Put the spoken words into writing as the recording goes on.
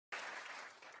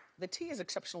The tea is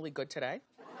exceptionally good today.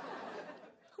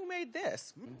 Who made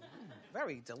this?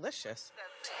 Very delicious.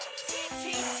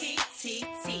 T.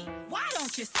 Why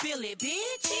don't you spill it,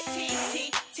 bitch?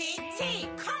 T.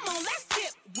 Come on, let's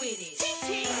sip with it.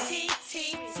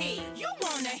 T. You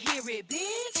wanna hear it,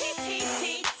 bitch?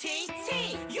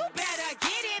 T. You better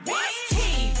get it, bitch. What's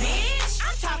tea, bitch?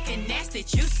 I'm talking nasty,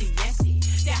 juicy, messy.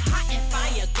 That hot and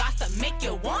fire gossip make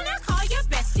you wanna call your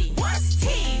bestie. What's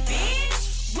tea, bitch?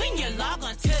 When you log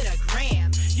on to the gram,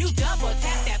 you double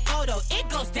tap that photo, it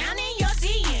goes down in your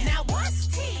DM. Now what's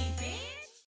tea,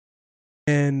 bitch?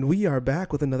 And we are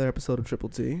back with another episode of Triple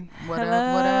T. What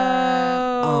up?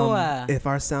 If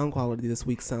our sound quality this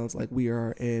week sounds like we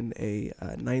are in a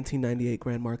 1998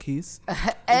 Grand Marquis,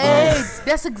 Hey,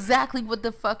 that's exactly what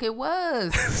the fuck it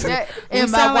was. In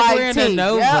my white tee.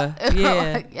 Nova. Yep.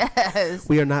 Yeah. Yes.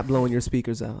 we are not blowing your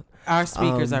speakers out. Our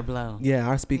speakers are blown. Yeah,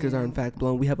 our speakers are in fact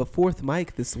blown. We have a fourth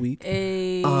mic this week.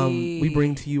 Hey. We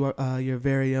bring to you your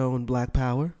very own Black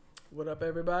Power. What up,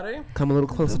 everybody? Come a little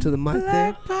closer to the mic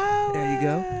there. Power. There you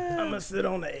go. I'm gonna sit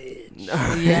on the edge.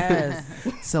 Yes.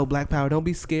 So Black Power, don't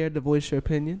be scared to voice your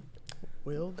opinion.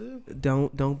 Will do.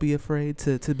 Don't be afraid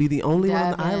to be the only one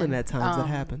on the Dive island in. at times. That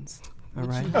happens. All What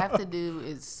right. you have to do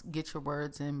is get your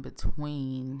words in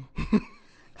between.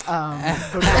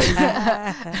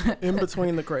 In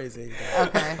between the crazy.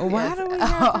 Okay. Why do we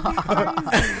have to be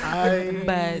crazy? I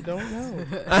But- don't know.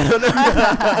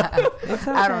 It's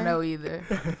okay. I don't know either.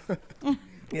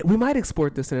 Yeah, we might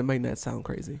export this and it might not sound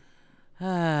crazy. We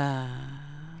sound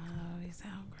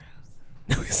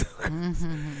gross.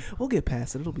 We'll get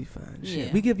past it. It'll be fine. Shit.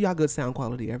 Yeah. We give y'all good sound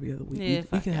quality every other week. Yeah, we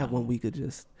fuck can have y'all. 1 week of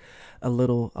just a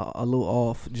little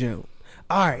off jump.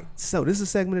 All right. So this is a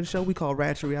segment of the show we call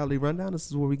Ratchet Reality Rundown. This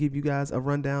is where we give you guys a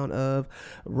rundown of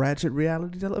Ratchet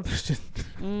reality television.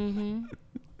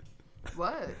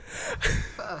 What?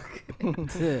 Fuck.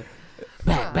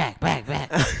 Back.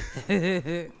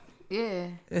 Yeah.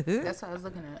 That's what I was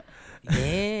looking at.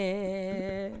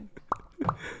 Yeah.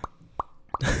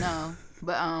 No.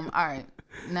 But all right.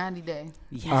 90 Day.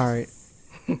 Yes. All right.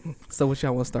 So what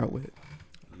y'all want to start with?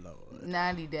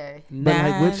 90 Day. But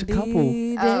like which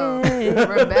couple? Oh,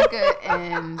 Rebecca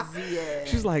and Zia.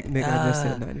 She's like, nigga, I just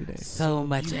said 90 days. So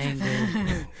much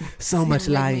anger. So much Made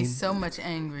me lying. so much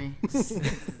angry.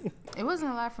 It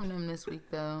wasn't a lot from them this week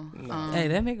though. Hey,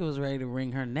 that nigga was ready to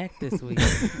wring her neck this week.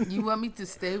 You want me to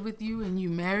stay with you and you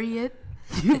marry it?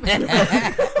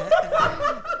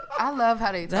 I love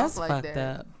how they talk That's like fucked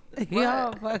that. up.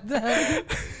 Y'all fucked up.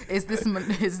 Is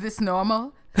this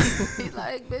normal? He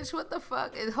like, bitch, what the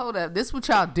fuck? Hold up, this what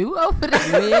y'all do over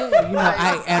there? Yeah, you know,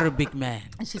 I Arabic man.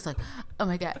 And she's like, oh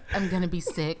my god, I'm gonna be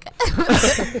sick.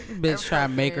 Bitch try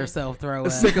to make herself throw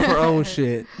up. Sick of her own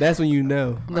shit. That's when you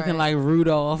know. Looking Right. like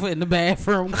Rudolph in the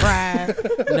bathroom crying.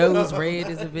 Nose red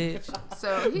as a bitch.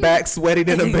 So Back sweaty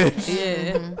than a bitch.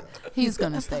 Yeah. he's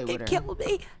gonna stay with her. Kill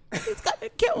me. He's gonna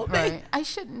kill me. Right. I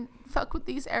shouldn't fuck with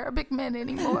these Arabic men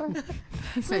anymore.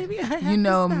 He said, Maybe I have you to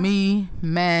know stop." me,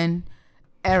 man,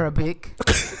 Arabic.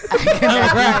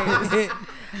 Right.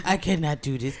 I cannot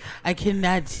do this. I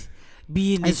cannot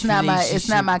be in this It's not my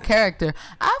relationship. character.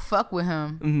 I fuck with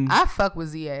him. I fuck with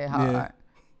ZA hard. Yeah.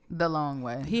 The long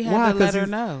way. He had Why? to let her he's-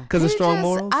 know. Because of He strong just-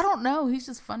 morals? I don't know. He's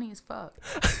just funny as fuck.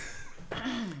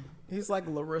 He's like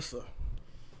Larissa.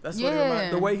 That's Yeah. what he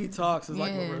reminds. The way he talks is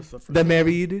like Yeah. Larissa. For The sure.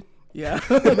 married? Yeah.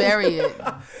 Marry it.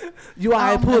 You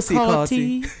are a pussy, Call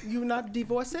Carty. T. You not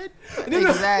divorced?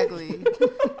 Exactly.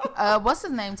 What's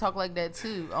his name? Talk like that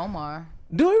too. Omar.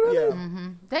 Do he really? Yeah.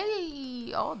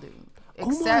 They all do.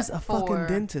 Omar's Except a for fucking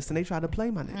dentist and they try to play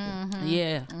my nigga.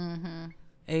 Yeah.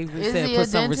 Avery Is said he a put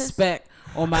some dentist? respect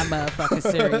on my motherfucking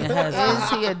Syrian husband. Is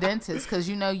he a dentist? Because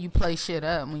you know you play shit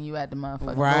up when you at the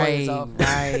motherfucking Right, lawyer's office.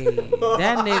 right.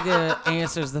 That nigga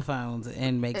answers the phones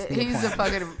and makes the He's a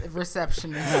appointment. fucking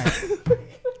receptionist.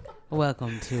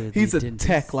 Welcome to He's the a dentist.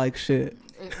 tech like shit.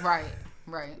 Right.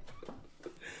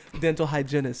 Dental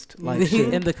hygienist like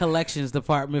shit. in the collections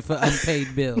department for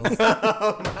unpaid bills.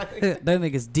 That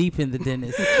nigga's deep in the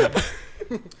dentist.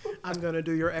 I'm gonna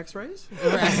do your X-rays.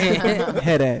 Right.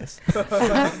 Head ass.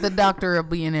 The doctor will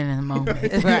be in a moment.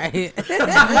 Right.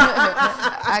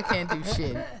 I can't do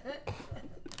shit.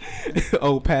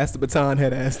 Oh, pass the baton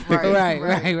head ass.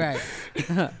 nigga. Right.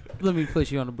 Let me put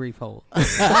you on a brief hold.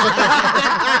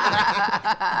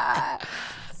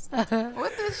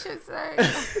 What this shit say?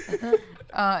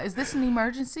 Is this an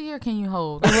emergency or can you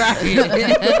hold? Right.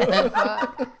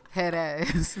 Head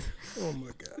ass. Oh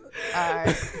my god. All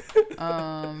right.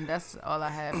 That's all I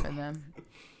had for them.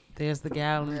 There's the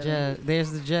gallon jug.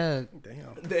 There's the jug.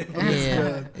 Damn.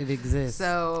 Yeah, it exists.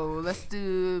 So let's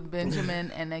do Benjamin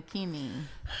and Akini.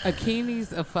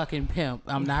 Akini's a fucking pimp.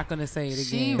 I'm not gonna say it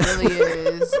She again. really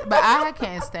is, but I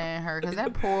can't stand her because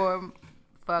that poor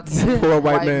fucking Poor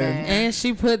white man. And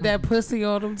she put that pussy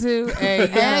on him too. Hey,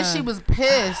 And she was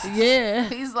pissed. yeah.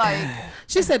 He's like,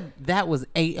 She said that was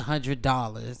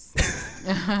 $800.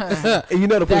 And you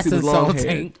know the That's pussy was long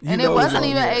insulting. hair. and it wasn't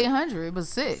even 800. It was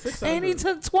 6. And he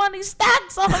took 20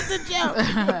 stacks off the jump.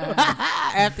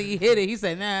 After he hit it, he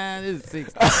said, "Nah, this is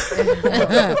 60."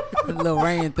 Little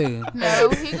ran through. No,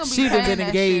 he gonna be She'd have paying been that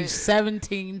engaged shit.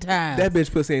 17 times. That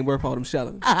bitch pussy ain't worth all them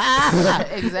shellings.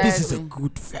 Exactly. This is a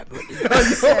good family. He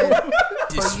said,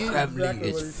 This you- family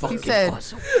is he fucking said,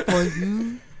 awesome. for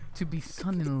you to be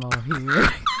son-in-law here,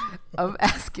 I'm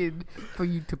asking for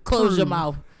you to Close your prove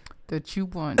mouth. that you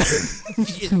want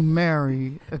to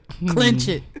marry a king. Clench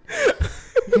it.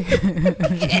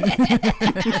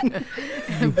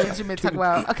 And Benjamin talk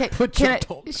about, okay, Put can your I,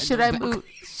 toe in should the I back. move?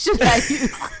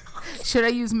 Should I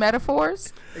use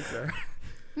metaphors? Exactly.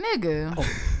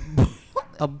 Nigga,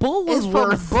 A bull it's was for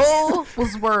worth. bull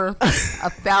was worth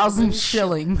 1,000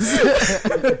 shillings.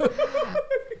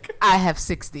 I have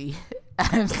 60.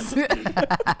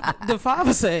 The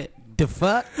father said, "The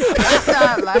fuck."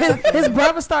 Stop laughing. His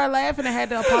brother started laughing and had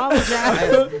to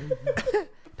apologize.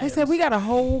 They said, "We got a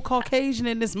whole Caucasian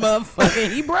in this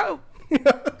motherfucker. He broke."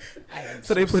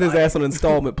 So they put his ass on an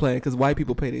installment plan because white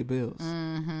people pay their bills.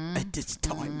 At this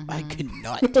time, I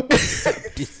cannot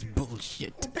accept this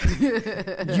bullshit.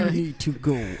 You need to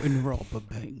go and rob a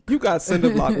bank. You got cinder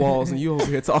block walls and you over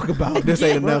here talking about this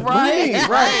ain't enough.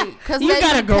 Right. Because You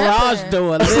got a garage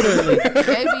door, literally.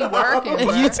 They be working. And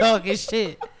bruh. you talking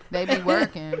shit. They be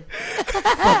working.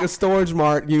 Fucking storage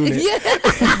mart unit. Yeah.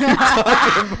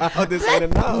 Talking about this ain't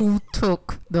enough. Who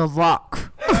took the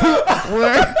lock?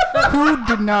 Who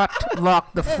did not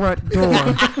lock the front door?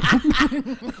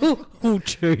 Who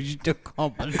changed the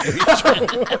combination?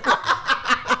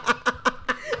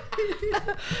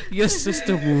 Your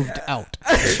sister moved out.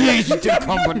 Changed the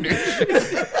combination.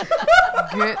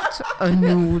 Get a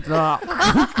new lock.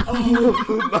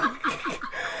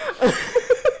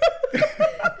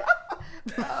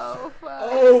 Oh, fuck.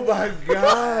 Oh my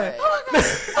god.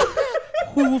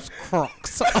 Whose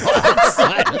Crocs are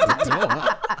outside of the door?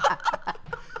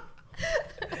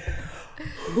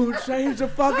 Who changed the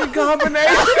fucking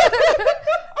combination?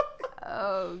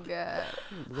 Oh, God.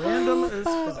 Random as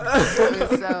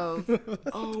fuck. So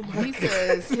he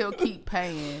says he'll keep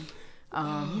paying.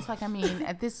 He's like, I mean,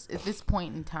 at this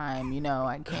point in time, you know,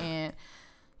 I can't,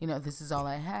 you know, this is all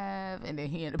I have. And then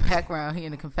he in the background, he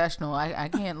in the confessional. I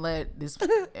can't let this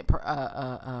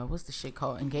what's the shit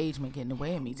called, engagement, get in the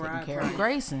way of me taking care of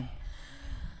Grayson.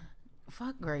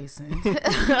 Fuck Grayson.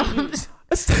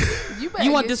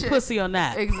 You want this pussy or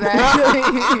not?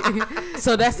 Exactly.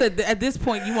 So that's at this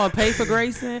point, you want to pay for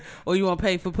Grayson or you want to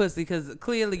pay for pussy? Because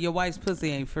clearly your wife's pussy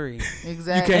ain't free.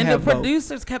 Exactly. can't And the have both.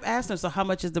 producers kept asking her, so how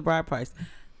much is the bride price?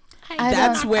 I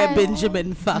That's don't- where I-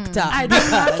 Benjamin fucked up. I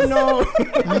did not know.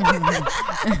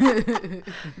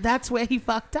 That's where he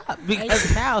fucked up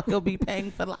because now he'll be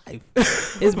paying for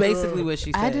life. Is basically what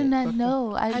she said. I do not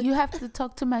know. You have to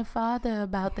talk to my father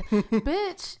about that.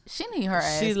 Bitch, she need her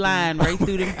ass. She's beat. lying right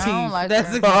through them teeth. I don't like That's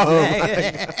her.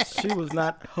 exactly. She was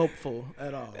not hopeful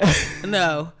at all.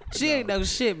 No, she ain't no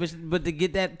shit, but to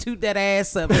get that toot that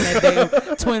ass up in that damn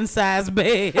twin size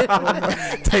bed.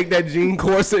 Take that jean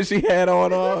corset she had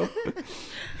on off.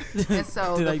 And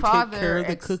so Did the I take father, care of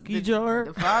the cookie jar?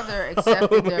 The father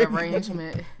accepted the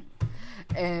arrangement.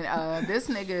 And this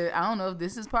nigga, I don't know if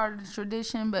this is part of the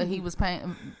tradition, but he was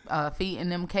feeding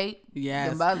them cake. Yes.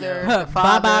 The mother, the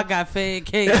father, Baba got fed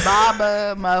cake.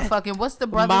 Baba, motherfucking, what's the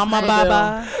brother's Mama name?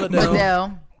 Baba.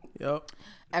 Fidel. Yep.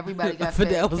 Everybody got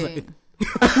Fidel fed was cake.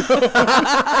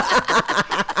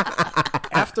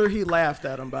 After he laughed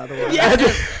at him, by the way. Yeah.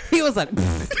 He was like,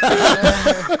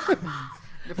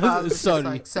 The father was just Sorry.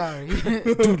 like, sorry.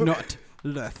 do not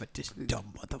laugh at this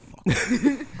dumb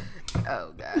motherfucker.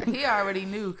 Oh, God. He already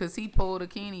knew because he pulled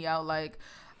Akini out like,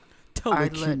 Tell I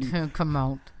me, let Cutie, him come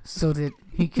out so that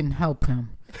he can help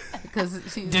him. Because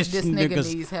this nigga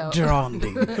nigga's needs help.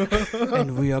 drowning,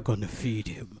 and we are gonna feed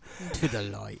him to the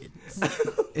lions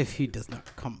if he does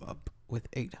not come up with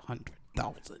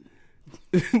 800,000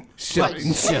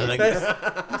 Shillings.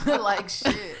 Like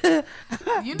shit.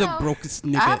 You The know, brokest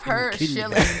nigga I've heard in Kenya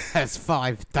shillings. has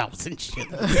 5,000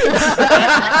 shillings.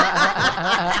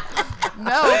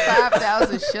 No,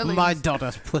 5,000 shillings. My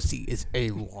daughter's pussy is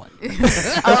A1.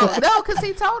 Oh, no, because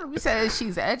he told him, he said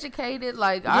she's educated.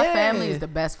 Like, our Yeah. family is the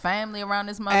best family around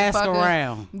this motherfucker. Ask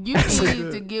around. You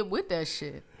need to get with that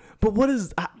shit. But what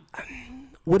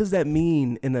does that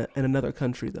mean in another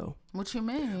country though? What you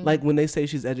mean? Like when they say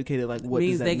she's educated, like what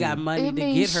means does that they mean? got money it to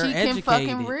means get her she can educated.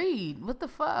 fucking read. What the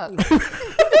fuck?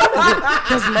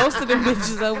 Because most of them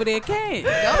bitches over there can't.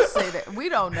 Don't say that. We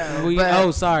don't know. We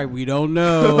don't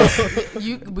know.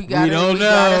 we gotta don't know.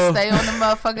 gotta stay on the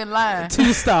motherfucking line.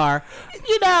 2-star.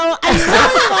 You know, I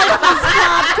really like this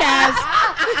podcast.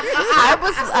 I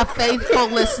was a faithful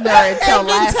listener until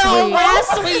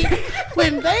last week.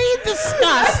 When they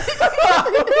discussed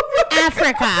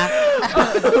Africa.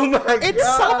 Oh my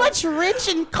It's so much rich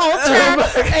in culture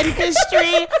and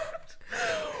history.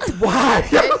 Why?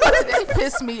 They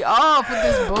pissed me off with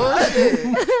this bullshit.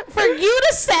 For you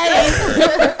to say,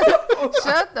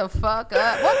 Shut the fuck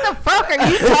up. What the fuck are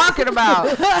you talking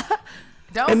about?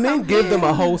 Don't And then come give here. them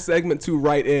a whole segment to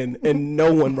write in, and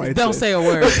no one writes in. Don't say a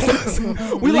word.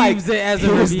 We like Leaves it as a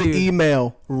here's review. the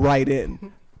email. Write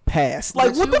in. Pass.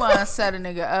 Like But what you the want to set a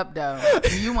nigga up though.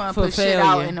 You want to For put shit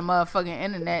out failure. in the motherfucking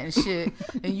internet and shit,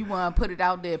 and you want to put it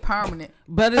out there permanent.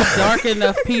 But it's dark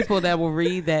enough people that will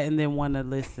read that and then want to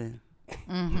listen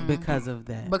because of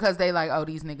that. Because they like, oh,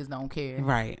 these niggas don't care.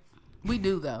 Right. We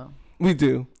do though. We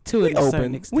do. To We a certain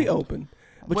open. extent. We open.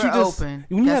 But We're you just, open.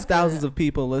 when you That's have thousands good. of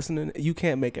people listening, you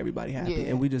can't make everybody happy, Yeah.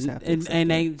 and we just have to. And, accept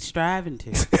and it. ain't striving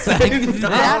to.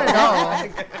 Not at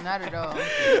all. Not at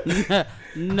all.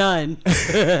 None.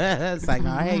 It's like,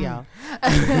 oh, hey, y'all.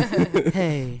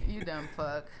 Hey. You dumb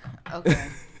fuck. Okay.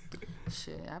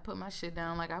 Shit, I put my shit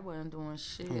down like I wasn't doing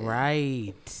shit.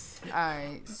 Right. All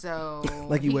right, so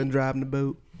Like you wasn't driving the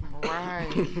boat.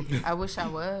 Right. I wish I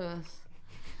was.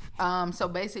 So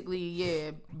basically,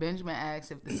 yeah, Benjamin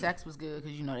asked if the sex was good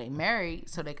because, you know, they married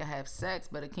so they could have sex,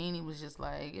 but Akini was just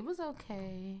like, it was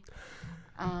okay.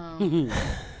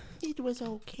 it was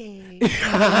okay.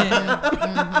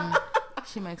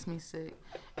 She makes me sick.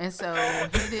 And so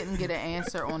he didn't get an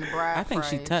answer on the bride I think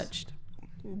she price. touched.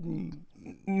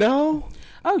 No.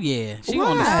 Oh, yeah. She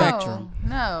on the No, spectrum.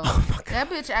 No. That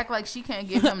bitch act like she can't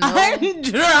give him no. I'm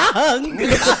drunk.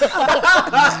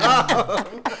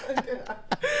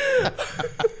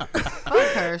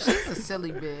 Fuck her. She's a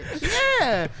silly bitch.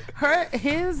 Yeah.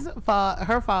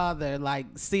 Her father, like,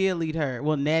 sillied her.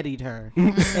 Well, nettied her.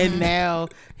 And now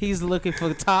he's looking for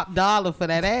the top dollar for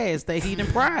that ass that he done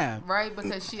prime. Right?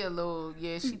 Because she a little,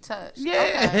 she touched.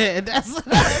 Yeah. Okay. That's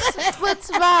What's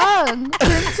wrong?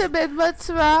 Benjamin, what's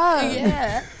wrong?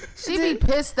 yeah. She be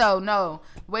pissed though. No.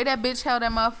 Way that bitch held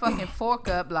that motherfucking fork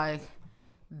up like,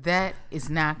 that is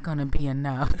not gonna be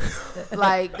enough.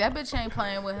 Like, that bitch ain't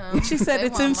playing with him. She said They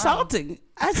it's want insulting.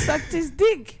 I sucked his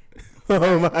dick.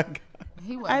 Oh my god. money.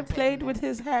 He wasn't I played taking with it.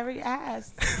 his hairy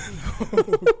ass.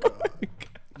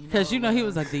 Because, you know, he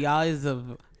was like, the eyes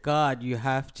of God, you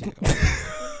have to.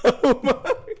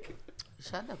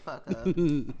 Shut the fuck up.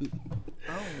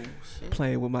 Oh shit.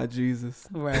 Playing with my Jesus.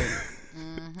 Right.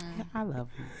 I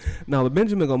love him. Now, but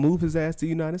Benjamin gonna move his ass to the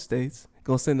United States,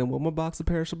 gonna send them one more box of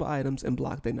perishable items, and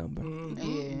block their number.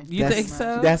 Yeah. You That's- think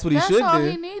so? That's what he That's should all do.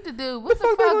 he need to do. What the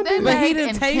fuck they fuck gonna they do? But he made done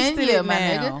in tasted Kenya, it my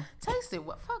now. nigga? Taste it.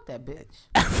 What? Fuck that bitch.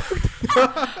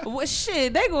 Well,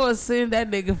 shit, they gonna send that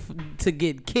nigga to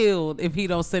get killed if he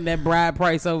don't send that bride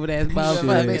price over that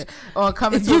motherfucker. Bitch. On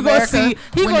Coming to You gonna America, see-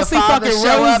 he when gonna the see fathers fucking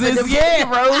show up in roses, the yeah.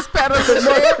 rose petals and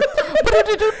shit.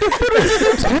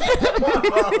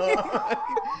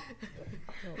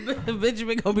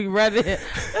 Benjamin gonna be running.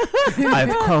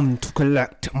 I've come to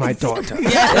collect my daughter.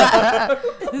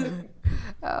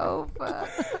 Oh fuck.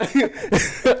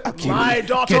 My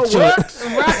daughter Get your- works.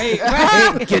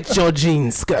 right. Get your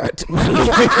jean skirt. Meet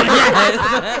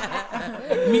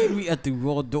me at the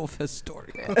Waldorf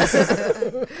Astoria.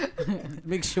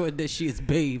 Make sure that she is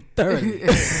bathed thoroughly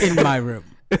in my room.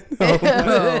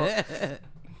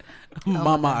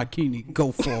 Mama Akini,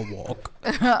 go for a walk.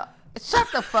 Shut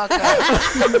the fuck up.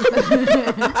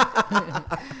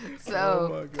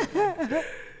 So,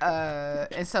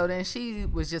 and so then she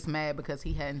was just mad because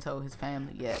he hadn't told his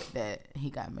family yet that he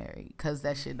got married, because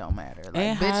that shit don't matter. Like,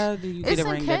 And bitch, how do you get it's a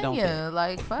in ring that don't fit? Kenya.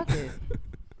 Like, fuck it.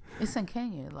 It's in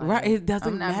Kenya. Like, Right, it doesn't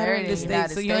I'm not matter married in the States,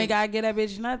 United so you ain't States. gotta get that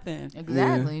bitch nothing.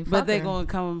 Exactly. But Fuck they her. gonna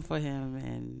come for him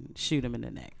and shoot him in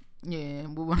the neck. Yeah.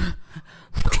 We wanna,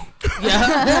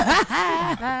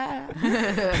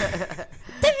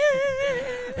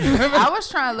 I was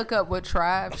trying to look up what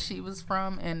tribe she was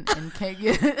from in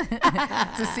Kenya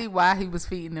to see why he was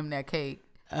feeding them that cake.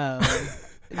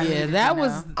 Yeah, that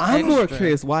was. I'm more extra.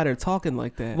 curious why they're talking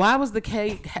like that. Why was the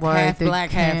cake Why half they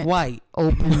black, half can't white?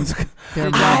 Open their Did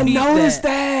y'all I mouth. peep noticed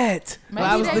that.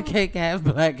 Why was they- the cake half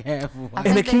black, half white? And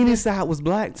the think they Keeney did- side was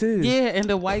black too. Yeah, and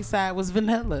the white side was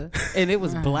vanilla, and it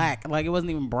was black. Like it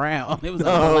wasn't even brown. It was a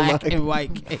Oh black my and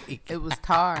white cake. It was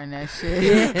tar and that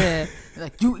shit. Yeah.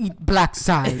 Like, you eat black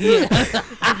side.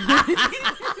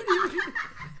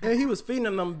 And he was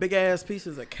feeding them big ass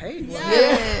pieces of cake.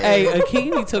 Hey,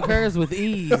 Akini took hers with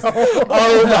ease.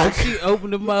 Oh my! She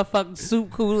opened the motherfucking soup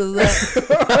coolers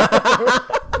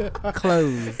up.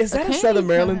 Closed. Is that a Akini Southern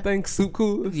Maryland kinda- thing? Soup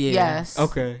coolers? Yeah. Yes.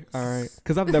 Okay, all right.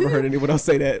 Because I've never heard anyone else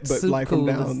say that, but Soup like from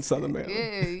down coolers. Southern Maryland.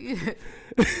 Yeah.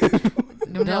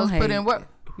 Them Don't nose put hate. in work.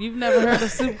 You've never heard of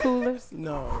soup coolers?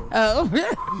 No. Oh.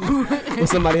 When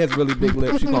somebody has really big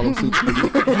lips, you call them soup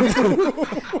coolers.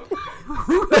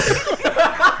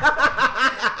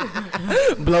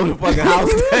 Blow the fucking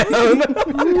house down.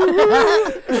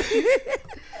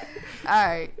 All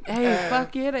right. Hey,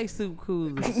 fuck yeah, they soup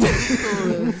coolers.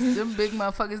 Coolers. Them big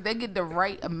motherfuckers, they get the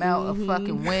right amount of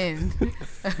fucking wind.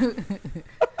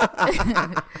 All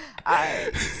right.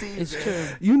 It's true.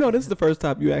 You know, this is the first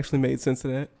time you actually made sense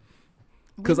of that.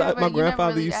 Because my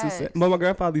grandfather used to say, my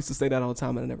grandfather used to say that all the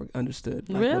time, and I never understood.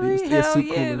 Like, what he Really? used to- Hell soup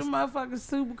yeah, coolers. the motherfucking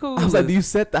soup coolers. I was like, do you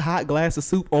set the hot glass of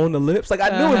soup on the lips? Like, I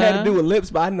knew it had to do with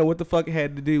lips, but I didn't know what the fuck it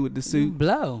had to do with the soup.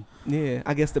 blow? Yeah,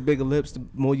 I guess the bigger lips, the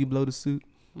more you blow the soup.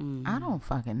 I don't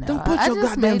fucking know. Don't put I your just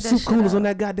goddamn made that soup shit coolers up. on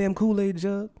that goddamn Kool-Aid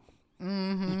jug.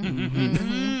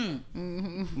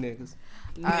 Niggas.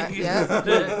 All right, yeah,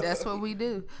 that's what we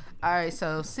do. All right,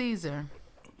 so Caesar.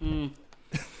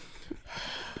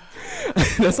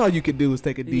 That's all you could do is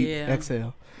take a deep Yeah.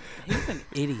 exhale. He's an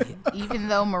idiot. Even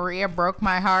though Maria broke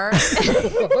my heart,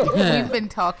 we've been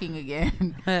talking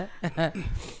again.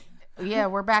 Yeah,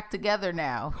 we're back together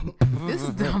now. This is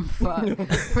dumb fuck.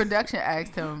 Production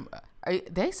asked him,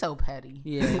 they so petty.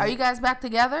 Yeah. Are you guys back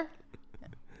together?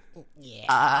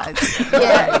 Yeah,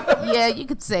 you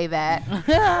could say that.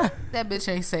 That bitch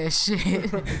ain't said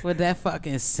shit. With that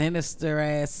fucking sinister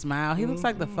ass smile. He looks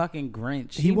like the fucking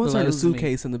Grinch. He wants her in a blows me.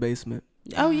 suitcase in the basement.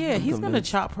 Oh yeah, he's gonna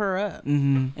convinced. chop her up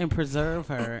and preserve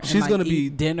her. And, She's like, gonna eat be-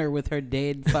 dinner with her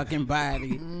dead fucking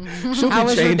body. She'll How be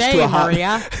was your changed day, to a hot.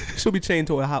 Maria? She'll be chained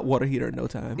to a hot water heater in no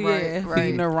time. Yeah, right.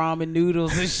 feeding her ramen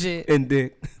noodles and shit. And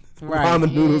dick. Right.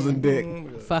 Ramen noodles and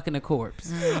dick. Fucking a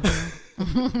corpse.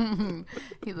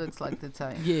 He looks like the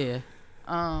type. Yeah,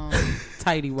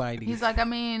 tighty whitey. He's like, I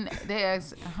mean, they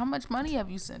asked, how much money have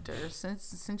you sent her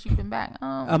since you've been back?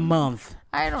 a month.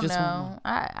 I don't just know.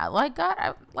 I like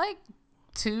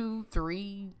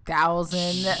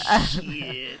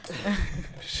 2,000-3,000.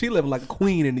 She lived like a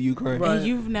queen in the Ukraine. And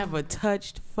you've never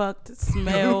touched, fucked,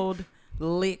 smelled,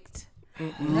 licked,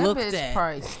 That looked bitch at.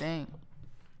 probably stink.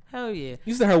 Hell yeah.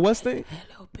 You said her what thing?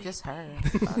 Just her.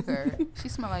 Fuck her. She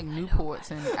smell like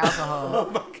Newports and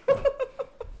alcohol.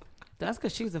 That's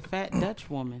because she's a fat Dutch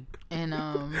woman. And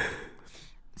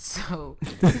so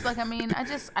he's like, I mean,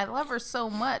 I love her so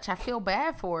much. I feel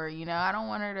bad for her. You know, I don't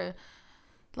want her to.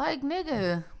 Like,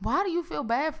 nigga, why do you feel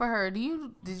bad for her? Did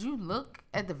you look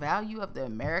at the value of the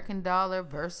American dollar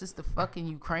versus the fucking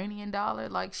Ukrainian dollar?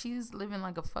 Like, she's living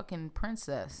like a fucking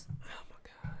princess.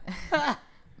 That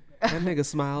nigga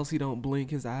smiles. He don't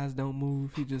blink. His eyes don't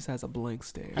move. He just has a blank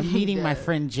stare. I'm meeting my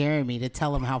friend Jeremy to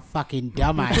tell him how fucking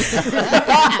dumb I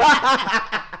am.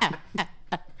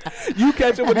 You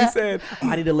catch it when he said,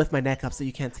 I need to lift my neck up so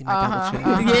you can't see my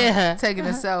double chin. Yeah. Taking a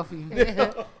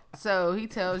selfie. So he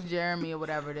tells Jeremy or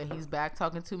whatever that he's back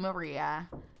talking to Maria,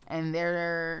 and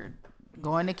they're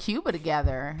going to Cuba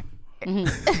together.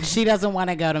 She doesn't want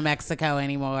to go to Mexico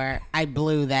anymore. I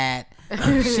blew that.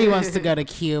 She wants to go to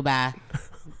Cuba.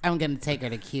 I'm going to take her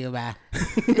to Cuba.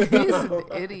 He's an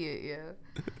idiot, yeah.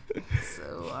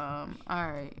 So,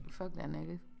 all right, fuck that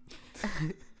nigga.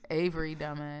 Avery,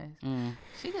 dumbass.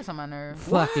 She gets on my nerves.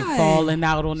 Fucking falling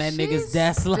out on that nigga's She's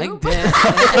desk like stupid.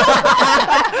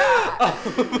 that.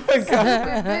 Stupid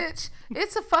bitch.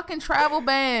 It's a fucking travel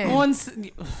ban.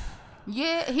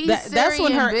 Yeah, he's That's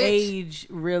when Syrian, her bitch. age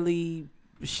really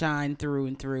shined through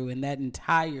and through. In that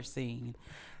entire scene,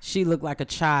 she looked like a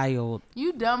child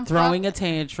You dumb throwing fuck. a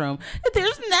tantrum.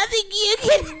 There's nothing you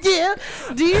can do.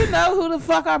 Do you know who the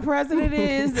fuck our president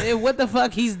is and what the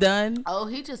fuck he's done? Oh,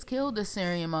 he just killed the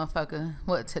Syrian motherfucker.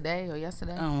 What, today or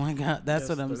yesterday? Oh my god, that's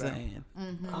what I'm Yesterday.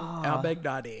 saying.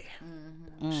 Al-Baghdadi.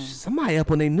 Somebody up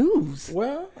on their news.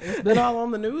 Well, it's been all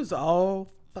on the news all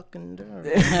fucking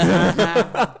day.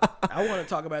 I want to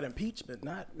talk about impeachment,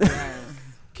 not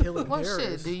killing What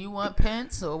terrorists. shit? Do you want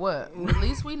Pence or what? At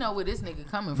least we know where this nigga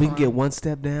coming We from. can get one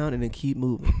step down and then keep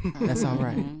moving. That's all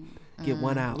right. Get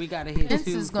one out. We gotta hit Pence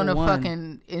 2 is for gonna 1.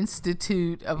 fucking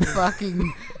institute a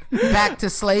fucking back to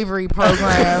slavery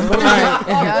program. Right.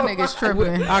 Y'all niggas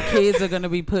tripping. Our kids are gonna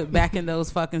be put back in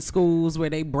those fucking schools where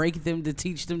they break them to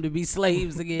teach them to be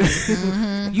slaves again.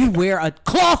 You wear a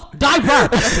cloth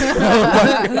diaper.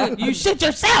 You shit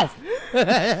yourself.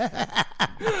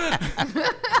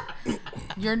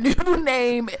 Your new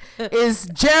name is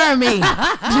Jeremy.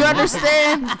 Do you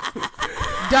understand?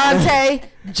 Dante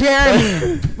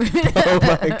Jeremy.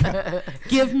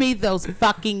 Give me those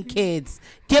fucking kids.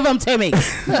 Give them to me.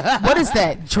 What is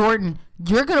that, Jordan?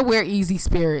 You're gonna wear Easy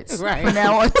Spirits Right. from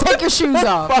now on. Take your shoes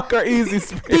off. Fuck our easy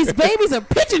spirit. These babies are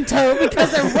pigeon toed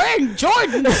because they're wearing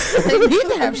Jordans. They need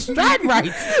to have stride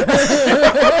rights.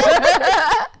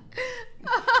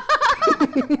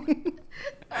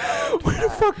 Where the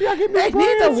fuck y'all get They these need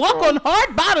to brands walk from? on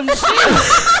hard bottom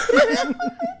shoes.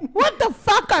 What the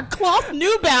fuck are cloth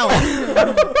New Balance?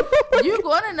 You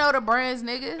gonna know the brands,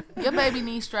 nigga. Your baby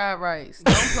needs Stride Rights.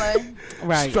 Don't play.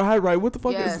 Right. Stride right. What the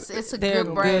fuck Yes, is it's a They're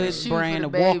good brand of good shoe brand for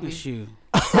of the walking baby. shoe.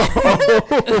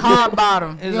 Hard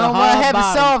bottom. It's You a don't want hard to have it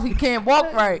bottom. soft. He can't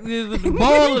walk right. The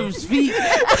ball of his feet.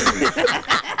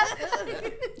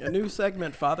 A new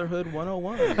segment, Fatherhood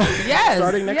 101. Yes.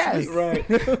 Starting next yes. week. Right.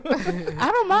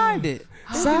 I don't mind it.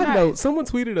 Side note, someone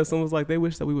tweeted us and was like, they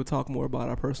wish that we would talk more about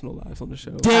our personal lives on the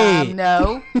show.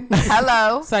 No.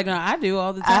 Hello. It's like, no, I do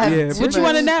all the I have time. Yeah, too What you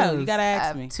want to much- know? You got to I ask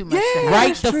have me. too much. to Yeah. have.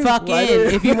 Write the true. fuck Write in.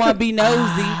 it. If you want to be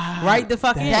nosy, write the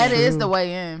fuck in. That is the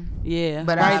way in. Yeah,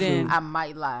 But right in. I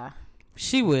might lie.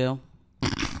 She will.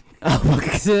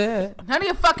 None of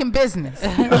your fucking business.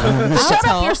 Shut talk.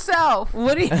 up yourself.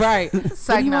 What do you, right. What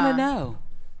Psych, do you want nah. to know?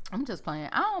 I'm just playing.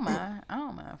 I don't mind. I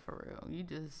don't mind for real. You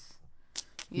just.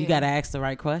 You got to ask the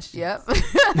right question. Yep.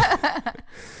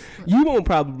 You won't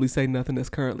probably say nothing that's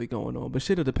currently going on, but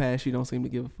shit of the past, you don't seem to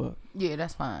give a fuck. Yeah,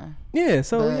 that's fine. Yeah,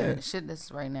 so But yeah, shit that's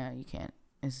right now, you can't.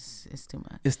 It's too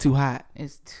much. it's too hot.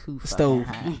 It's too fucking Stove.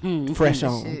 hot. Fresh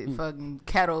on. Shit, fucking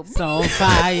kettle. So on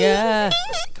fire.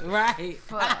 Right.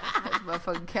 Fuck, that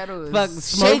motherfucking kettle is Fucking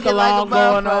smoke shaking like a alarm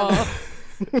going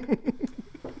motherfucker. on.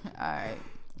 All right.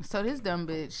 So this dumb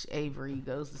bitch Avery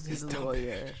goes to see the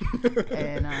lawyer,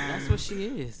 and That's what she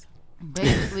is.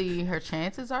 basically her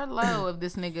chances are low of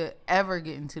this nigga ever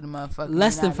getting to the motherfucking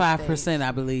Less than United 5%, States.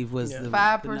 I believe, was the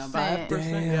 5%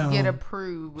 Damn. get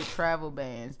approved with travel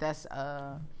bans. That's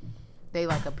they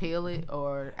like appeal it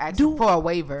or ask Do- for a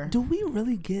waiver. Do we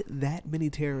really get that many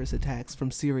terrorist attacks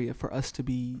from Syria for us to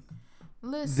be?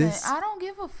 Listen, This- I don't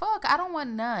give a fuck. I don't want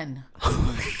none.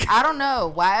 I don't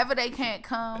know. Wherever they can't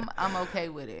come, I'm okay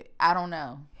with it. I don't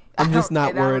know. I'm just not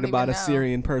I don't worried even about a know.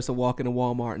 Syrian person walking to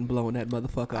Walmart and blowing that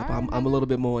motherfucker up. Alright, I'm a little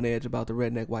bit more on edge about the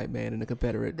redneck white man in the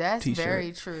Confederate That's t-shirt.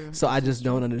 very true. So I just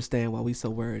don't understand why we so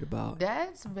worried about.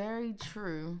 That's very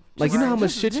true. Like, you know how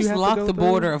much shit Just you have lock to go the through?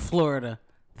 border of Florida.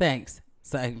 Thanks.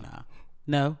 Say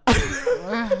no.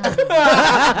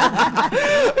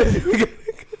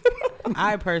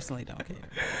 I personally don't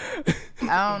care.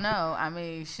 I don't know. I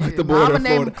mean, shit. the border Mama of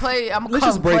name Florida. Clay. I'm gonna Let's call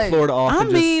just him break Clay. Florida off. I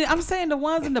and mean, I'm saying the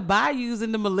ones in the bayous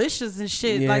and the militias and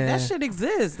shit. Like, that Yeah. shit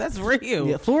exists. That's real.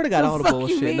 yeah, Florida got The all the fuck you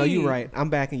bullshit. No, you're mean? right. I'm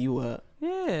backing you up.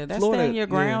 Yeah, that Florida, stand your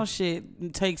ground yeah.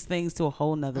 shit takes things to a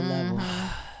whole nother level.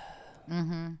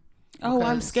 Oh,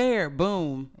 I'm Because- scared.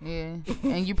 Boom. Yeah,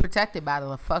 and you protected by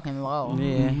the fucking law.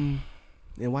 Yeah.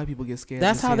 And white people get scared.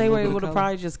 That's when how see a they were little bit able to of color.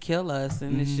 probably just kill us,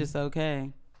 and it's just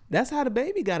okay. That's how the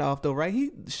baby got off though, right?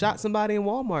 He shot somebody in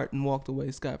Walmart and walked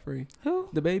away scot free. Who?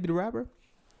 The baby, the rapper.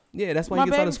 Yeah, that's why My he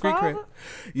gets all baby the street cred. father?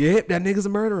 Yep, that nigga's a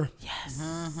murderer. Yes.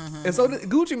 And so did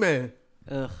Gucci Man.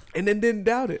 Ugh. And then didn't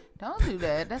doubt it. Don't do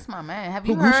that. That's my man. Have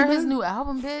you Who, Gucci heard his Man? new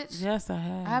album, bitch? Yes, I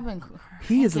have. I've been.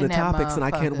 He is in the cranking that topics, and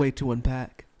I can't motherfucker. wait to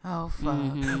unpack. Oh fuck!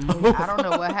 I don't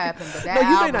know what happened, but that No, you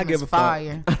may album not give is a fuck.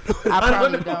 fire. I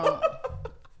probably don't.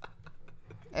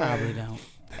 Probably don't.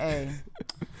 Hey,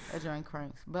 that joint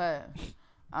cranks. But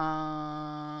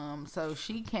so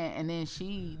she can't, and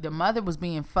then the mother was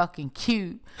being fucking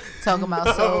cute, talking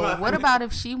about. So what about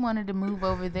if she wanted to move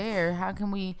over there? How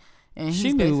can we? And She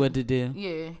he's knew basi- what to do.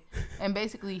 Yeah, and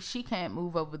basically she can't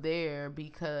move over there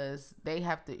because they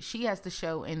have to. She has to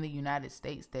show in the United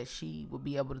States that she will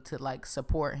be able to like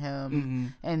support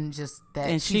him and just that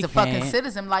And she's she a fucking can't.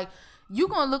 citizen. Like you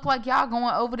gonna look like y'all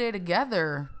going over there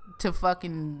together to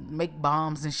fucking make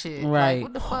bombs and shit. Right. Like,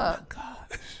 what the fuck?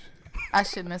 I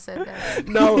shouldn't have said that.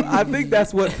 No, I think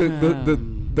that's what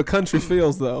the country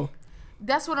feels though.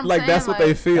 That's what I'm Like saying. that's what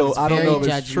they feel. I don't know if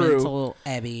it's true. Judgmental,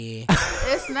 Abby.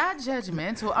 It's not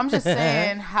judgmental. I'm just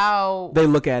saying how They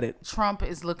look at it. Trump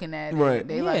is looking at it. Right.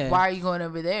 They Yeah. like, why are you going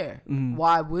over there?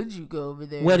 Why would you go over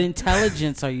there? What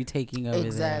intelligence are you taking over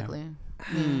exactly?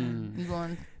 You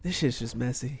going? This shit's just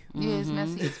messy. Yeah, it's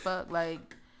messy as fuck.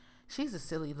 Like, she's a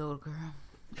silly little girl.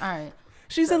 All right.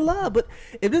 She's in love, but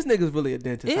if this nigga's really a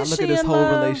dentist, I Is look she at this in whole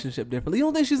love? relationship differently. You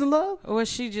don't think she's in love? Or is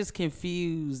she just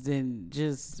confused and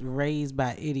just raised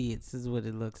by idiots is what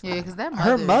it looks Yeah, like. because that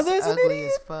Her mother's mother's an ugly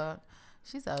idiot? as fuck.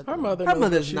 She's ugly. Her mother Her knows what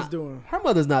mother's she's not. doing. Her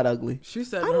mother's not ugly. She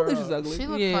said I don't think she's ugly. She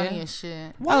look Yeah. funny as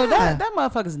shit. Oh, that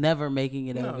motherfucker's never making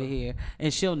it No. over here.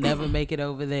 And she'll never make it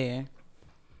over there.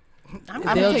 I'm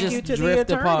They'll gonna take just you to drift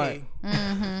the apart.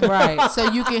 attorney. Right. So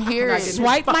you can hear Not it. getting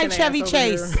Swipe my fucking Chevy ass over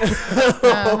Chase.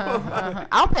 here.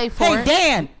 I'll pay for Hey, it.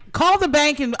 Dan, call the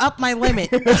bank and up my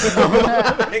limit.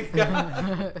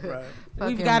 Right.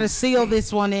 We've got to seal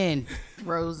this one in.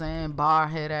 Roseanne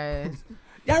Barhead ass.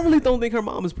 Y'all really don't think her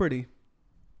mom is pretty?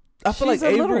 I feel She's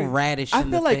like a little Avery. radish I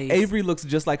in feel the like face. Avery looks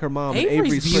just like her mom. and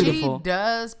Avery's Avery's pretty. beautiful. She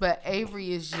does, but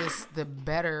Avery is just the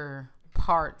better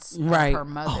parts Right. of her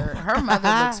mother. Her mother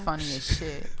looks funny as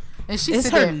shit. And she It's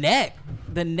sit her there neck.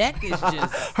 The neck is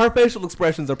just. Her facial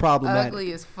expressions are problematic.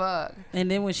 ugly as fuck. And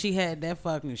then when she had that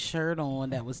fucking shirt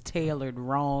on that was tailored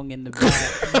wrong in the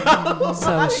back,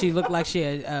 so she looked like she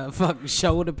had fucking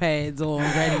shoulder pads on,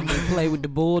 ready to play with the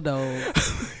bulldogs.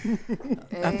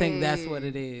 I think that's what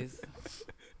it is.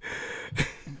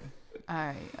 All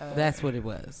right. That's what it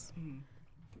was.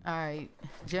 All right,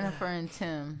 Jennifer and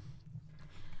Tim.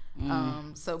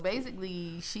 So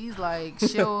basically, she's like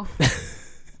she'll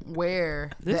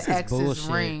wear This the is ex's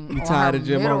bullshit. ring You on tired her of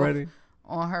Jim middle, already?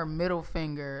 on her middle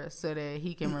finger so that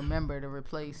he can remember to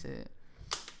replace it.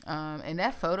 And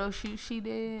that photo shoot she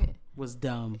did, Was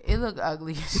dumb. it looked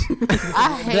ugly.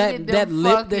 I hated That them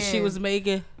lip that she fucking- was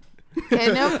making.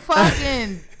 and them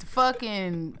fucking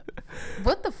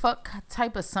what the fuck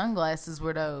type of sunglasses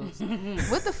were those?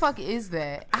 What the fuck is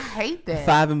that? I hate that.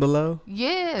 5 and below.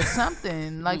 Yeah,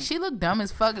 something. Like, she looked dumb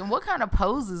as fuck. And what kind of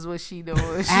poses was she doing? She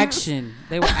was- Action.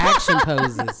 They were action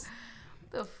poses.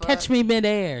 the fuck? Catch me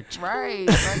midair. Right,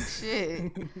 like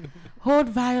shit. Hold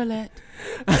Violet.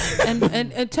 and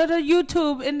to the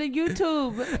YouTube. In the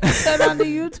YouTube. Turn on the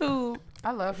YouTube.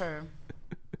 I love her.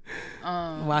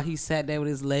 While he sat there with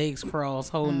his legs crossed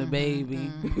holding the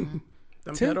baby.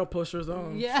 Them pedal pushers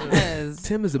on. Yes.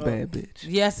 Tim is a bad bitch.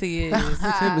 Yes, he is.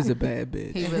 Tim is a bad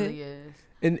bitch. He really is.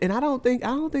 And I don't think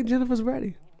Jennifer's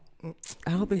ready.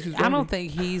 I don't think she's ready. I don't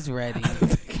think he's ready.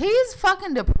 He's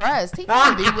fucking depressed. He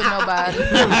can't be with nobody.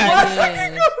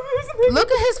 Yeah.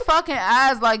 Look at his fucking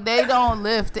eyes, like they don't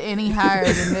lift any higher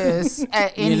than this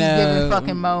at any given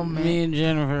fucking moment. Me and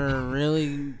Jennifer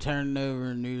really turned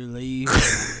over a new leaf.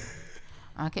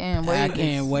 I can't wait. I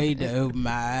can't wait to open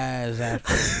my eyes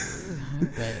after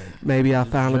that. Maybe I'll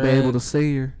finally be able to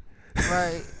see her.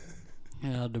 Right. You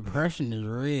know, depression is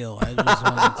real. I just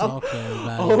want to talk to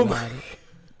everybody about it.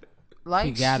 Like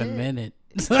You got a shit. minute.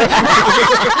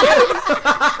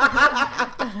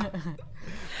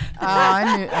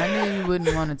 I knew you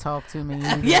wouldn't want to talk to me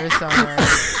either. It's all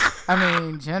right. I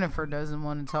mean, Jennifer doesn't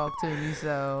want to talk to me,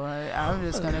 so I'm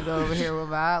just gonna go over here with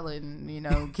Violet,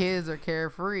 and kids are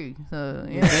carefree. So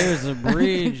There's a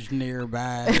bridge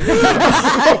nearby. Me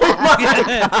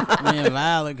and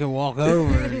Violet can walk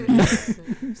over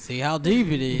and see how deep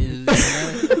it is.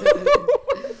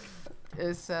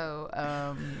 And so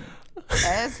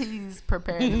as he's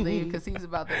preparing to leave, because he's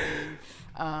about to leave.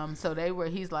 So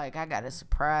he's like, I got a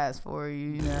surprise for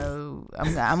you,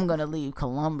 I'm gonna leave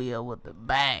Columbia with a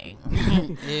bang.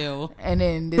 Ew. And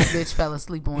then this bitch fell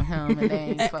asleep on him, and they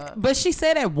ain't fuck. But she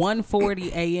said at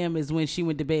 1:40 a.m. is when she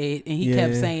went to bed, and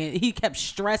he kept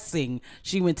stressing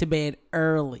she went to bed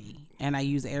early, and I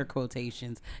use air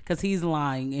quotations because he's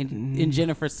lying, and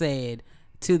Jennifer said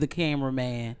to the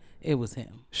cameraman it was him.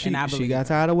 And I She believe got her.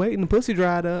 tired of waiting. The pussy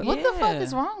dried up. What the fuck Yeah.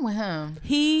 is wrong with him?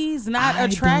 He's not I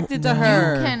attracted to don't know.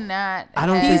 her. You cannot. I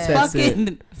don't have- think that's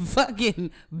it.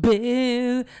 fucking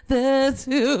been the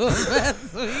two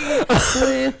of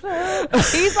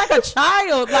us. He's like a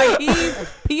child, like he's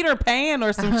Peter Pan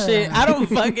or some shit. I don't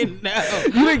fucking know.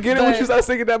 You didn't get it when you started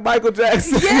singing that Michael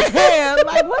Jackson. Yeah,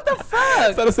 like what the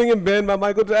fuck? Started singing Ben by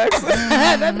Michael Jackson.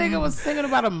 That nigga was singing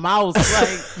about a mouse. Like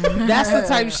that's the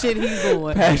type of shit he's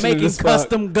doing. Passionate Making as fuck.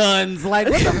 custom guns. Like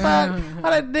what the fuck? How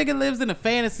that nigga lives in a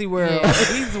fantasy world. Yeah.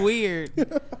 He's weird.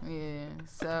 Yeah.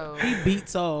 So He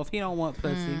beats off. He don't want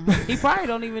pussy. He probably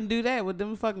don't even do that with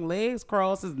them fucking legs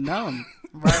crossed. Is numb.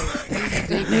 right. He's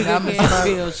dick Nigga dumb as can't fuck.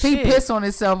 feel He shit. piss on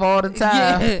himself all the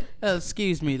time. Yeah.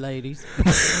 Excuse me, ladies.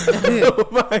 Oh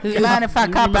my God. You mind if I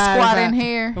You cop a mind squat if I- in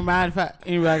here? Mind if I,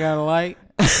 anybody got a light?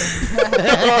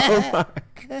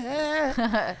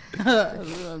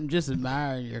 I'm just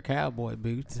admiring your cowboy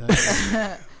boots.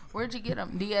 Where'd you get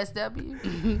them?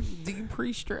 DSW? Do you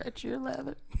pre-stretch your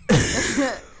leather?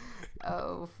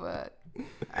 Oh fuck!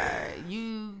 Alright,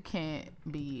 you can't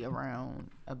be around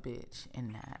a bitch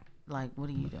and not like. What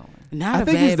are you doing? Not I a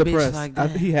think bad he's bitch depressed. like I that.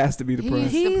 think he has to be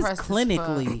depressed. He's He's depressed as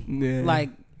clinically Yeah. like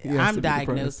He has to I'm be depressed.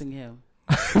 diagnosing him.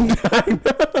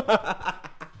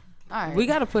 Alright. We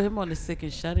got to put him on the sick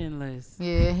and shut in list.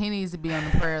 Yeah, he needs to be on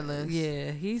the prayer list.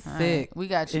 Yeah, he's All sick. right, we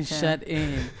got you, and Tim. shut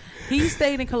in. He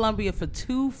stayed in Colombia for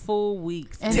 2 full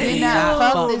weeks And did did not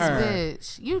fuck fuck this her.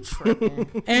 bitch. You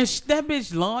tripping? And that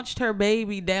bitch launched her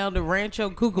baby down to Rancho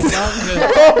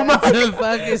Cucamonga to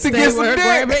fucking stay get with some her dick.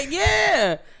 grandbaby.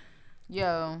 Yeah.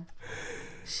 Yo,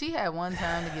 she had one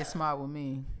time to get smart with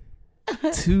me,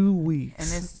 2 weeks.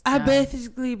 and it's I done.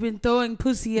 basically been throwing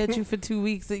pussy at you for 2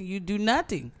 weeks and you do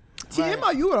nothing. Tim,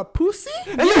 are you a pussy?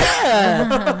 Yeah.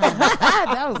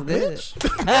 That was good.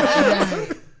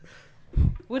 Bitch.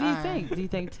 What do you think? Do you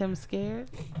think Tim's scared?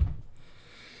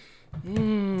 Do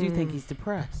you think he's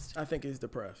depressed? I think he's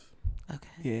depressed. Okay.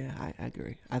 Yeah, I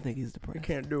agree. I think he's He depressed.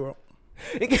 can't do it.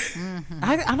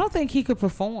 I don't think he could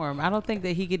perform. I don't think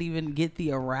that he could even get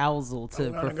the arousal to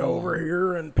I'm gonna perform. go over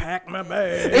here and pack my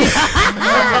bag.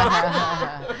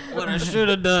 What I should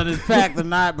have done is pack the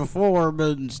night before,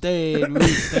 but instead we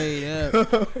stayed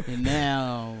up. And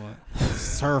now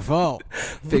it's her fault.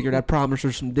 Figured I promised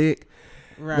her some dick.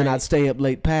 Right. Then I'd stay up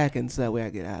late packing so that way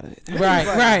I get out of it.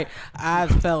 Right. I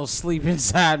fell asleep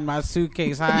inside my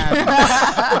suitcase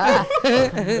high.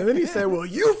 And then he said, well,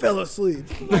 you fell asleep.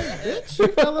 I'm like, bitch, you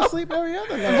fell asleep every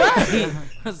other night.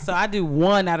 Right. So I do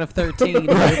 1 out of 13.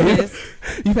 Like this.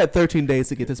 You've had 13 days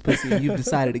to get this pussy and you've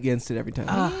decided against it every time.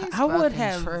 I would fucking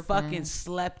have tripping. fucking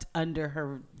slept under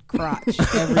her crotch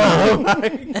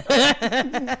every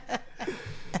day.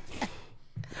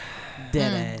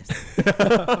 Dead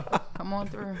ass. Come on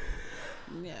through.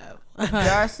 Yeah.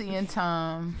 Darcy and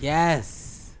Tom.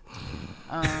 Yes.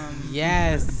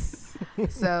 Yes.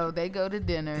 So they go to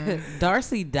dinner.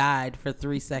 Darcy died for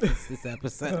 3 seconds this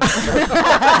episode.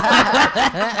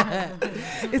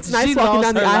 It's nice She walking lost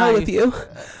down the her aisle life. with you.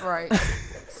 Right.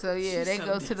 So yeah, they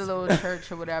go to the little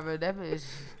church or whatever. That bitch.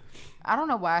 I don't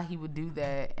know why he would do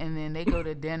that. And then they go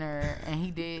to dinner, and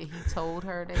he told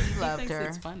her that he loved thinks her.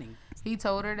 it's funny. He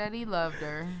told her that he loved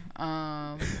her.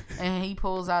 And he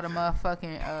pulls out a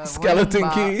motherfucking Skeleton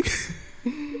ring key. box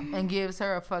and gives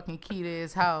her a fucking key to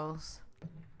his house.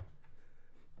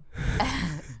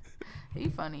 He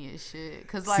funny as shit.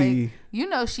 Cause like, See. you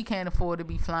know she can't afford to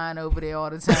be flying over there all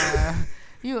the time.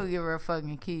 You gonna give her a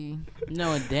fucking key.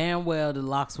 Knowing damn well the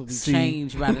locks will be See.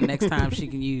 changed by the next time she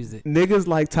can use it. Niggas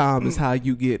like Tom is how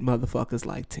you get motherfuckers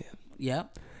like Tim.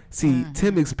 Yep. See,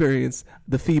 Tim experienced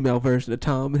the female version of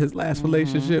Tom in his last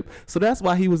relationship. So that's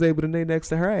why he was able to lay next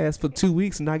to her ass for 2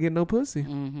 weeks and not get no pussy.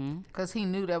 Cause he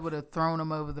knew that would have thrown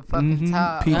him over the fucking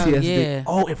top. PTSD.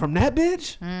 Oh, yeah. And from that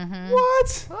bitch?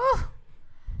 What? Oh,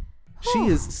 She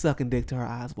is sucking dick to her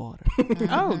eyes water.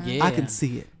 Oh yeah. I can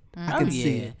see it. I can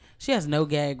see it. She has no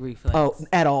gag reflex. Oh,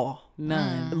 at all.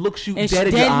 None. It looks you And dead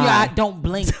in dead your eye. Don't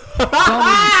blink. Don't even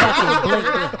fucking blink.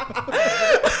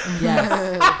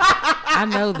 Yes. I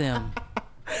know them.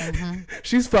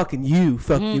 She's fucking you.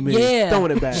 Fuck you, man. Yeah.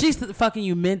 Throwing it back. She's fucking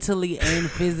you mentally and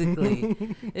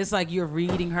physically. It's like you're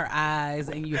reading her eyes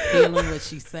and you're feeling what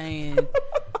she's saying.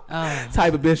 Oh,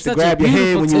 type of bitch to such grab a your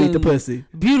hand when beautiful you eat the tune. pussy.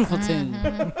 Beautiful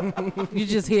tune. You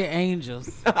just hear angels.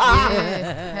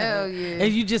 yeah. Hell yeah.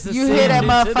 And you just You hear that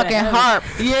ascend into the motherfucking heaven. harp.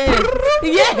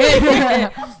 Yeah.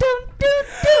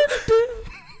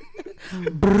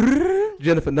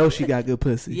 Jennifer knows she got good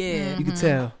pussy. Yeah. You can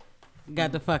tell.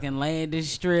 Got the fucking landing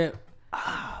strip.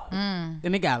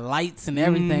 And it got lights and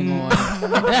everything on.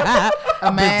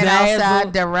 A man Bedazzled.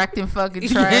 outside directing fucking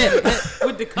traffic. Yeah,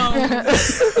 with the cone.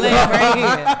 Like right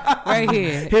here. Right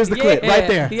here. Here's the clip, right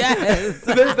there. Yes.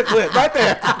 There's the clip right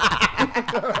there.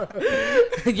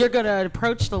 You're going to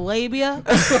approach the labia.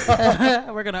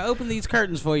 We're going to open these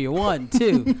curtains for you. 1,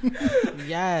 2.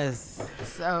 Yes.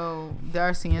 So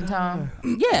Darcy and Tom,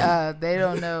 Yeah. they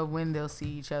don't know when they'll see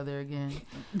each other again.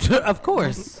 Of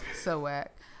course. So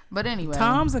whack. But anyway,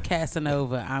 Tom's a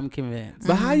Casanova, I'm convinced.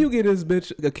 But how you get this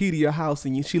bitch a key to your house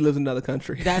and she lives in another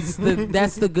country? That's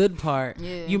the good part.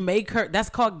 Yeah. You make her. That's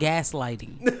called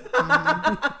gaslighting.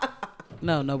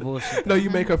 No bullshit. No, you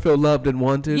make her feel loved and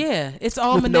wanted. Yeah, it's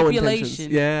all with no intentions.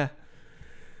 manipulation. Yeah.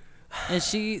 And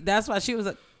that's why she was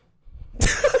like.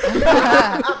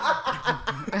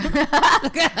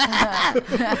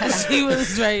 She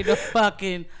was ready to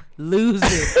fucking lose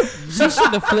it. She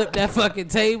should have flipped that fucking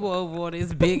table over on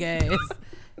his big ass.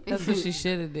 That's what she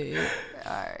should have did. All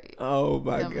right. Oh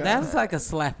my Yeah, god. That's like a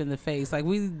slap in the face. Like,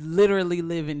 we literally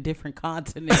live in different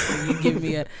continents, and you give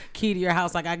me a key to your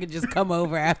house, like I could just come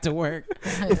over after work.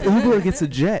 If Uber gets a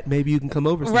jet, maybe you can come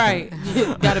over. Sometime.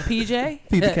 Right? Got a PJ?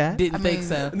 Feed the cat? Didn't think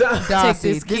so.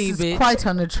 Darcy, this key, this is bitch. quite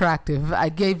unattractive. I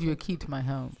gave you a key to my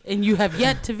home. And you have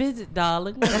yet to visit,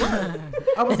 darling. I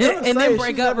was gonna And say, then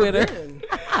break she's up never with her. been.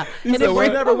 And So then we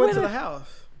break never up went with to the her. house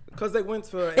because they went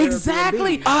for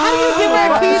Exactly. Airbnb. How do you give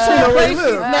her a key to a place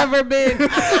she's live. never been?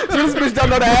 This bitch don't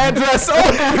know the address.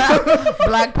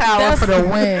 Black power for the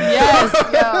win. Yes.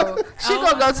 Yo, she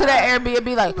gonna go to that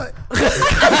Airbnb like, what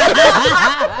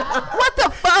the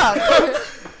fuck?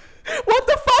 What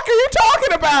the fuck are you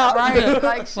talking about? Right?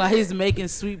 Like, While he's making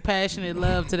sweet, passionate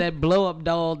love to that blow up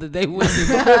doll that they went to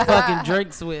fucking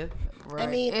drinks with. right.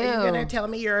 Are you gonna tell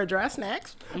me your address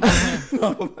next?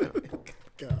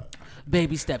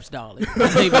 Baby steps, darling.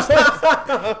 Baby steps.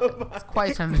 It's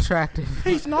quite unattractive.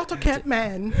 He's not a cat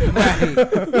man. Right.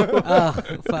 Oh,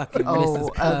 fucking Oh,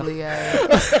 Mrs. Puff. ugly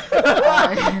ass.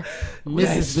 Alright.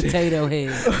 Mrs. Potato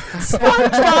Head.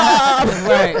 SpongeBob.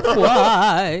 Right.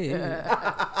 Why?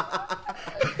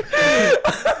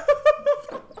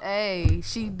 Hey,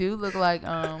 she do look like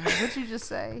what you just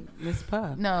say? Miss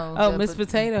Puff. No. Oh, the Miss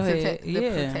Potato Head. The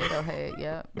Yeah. potato head.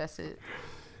 Yep, that's it.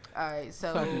 All right,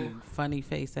 so Fucking funny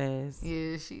face ass.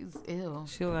 yeah, she's ill.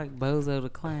 She look like Bozo the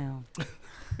Clown.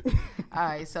 All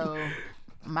right, so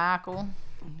Michael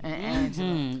and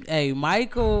Angela. Hey,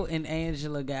 Michael and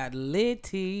Angela got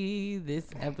litty this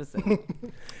episode.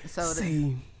 So the,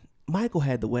 See, Michael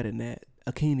had the wedding that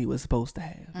Akini was supposed to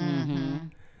have.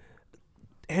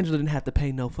 Angela didn't have to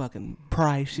pay no fucking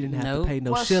price. She didn't have Nope. to pay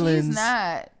no well, shillings. she's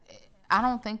not. I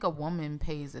don't think a woman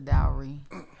pays a dowry.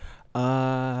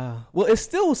 Well, it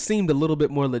still seemed a little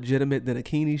bit more legitimate than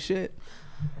Akini shit.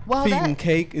 Well, Feeding that,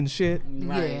 cake and shit.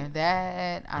 yeah,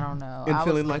 that I don't know. And I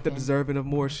feeling was like they're thinking- deserving of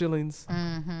more shillings.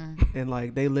 And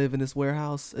like they live in this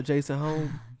warehouse adjacent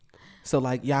home. So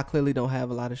like y'all clearly don't have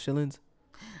a lot of shillings.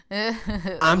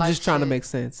 I'm Like just trying to shit. make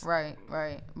sense. Right.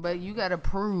 But you gotta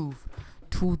prove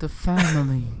to the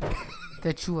family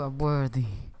that you are worthy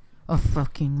of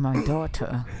fucking my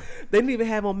daughter. They didn't even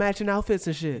have on matching outfits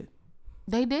and shit.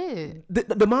 They did.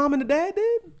 The mom and the dad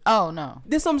did? Oh no.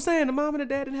 That's what I'm saying. The mom and the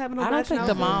dad didn't have no I don't matching think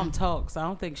the outfits. mom talks. I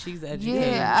don't think she's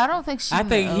educated. Yeah, I don't think she. I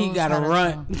think he knows got how to to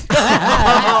run.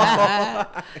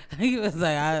 talk. He was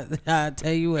like, I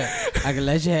tell you what, I can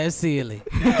let you have Sealy.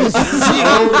 She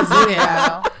always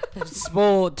Yeah.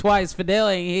 spoiled twice. Fidel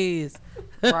ain't his.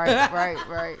 Right.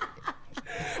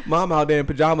 Mom out there in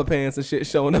pajama pants and shit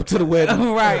showing up to the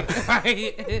wedding. right.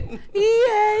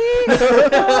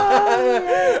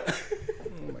 Oh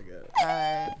my god.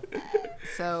 Alright.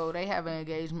 So they have an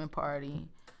engagement party.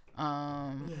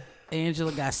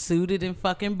 Angela got suited and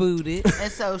fucking booted.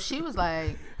 And so she was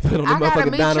like, Put on the I gotta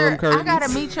motherfucking meet dining room your, I curtains. gotta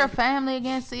meet your family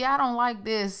again. See, I don't like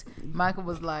this. Michael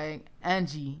was like,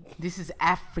 Angie, this is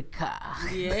Africa.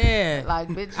 Yeah. Like,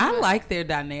 bitch. I you- like their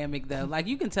dynamic though. Like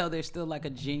you can tell there's still like a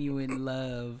genuine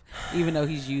love, even though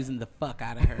he's using the fuck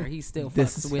out of her. He still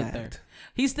This fucks is with fact. her.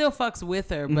 He still fucks with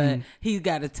her, but he's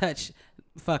got to touch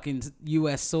fucking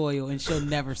U.S. soil, and she'll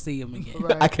never see him again.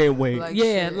 Right. I can't wait. Like,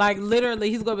 Yeah, shit. like literally,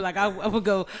 he's gonna be like, I'll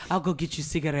go get you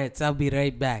cigarettes. I'll be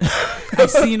right back. I've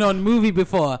seen on movie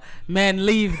before. Man,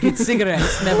 leave, get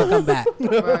cigarettes, never come back.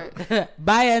 Right.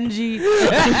 Bye, Angie.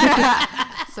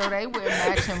 So they wear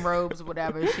matching robes,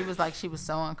 whatever. She was like, she was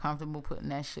so uncomfortable putting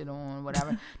that shit on,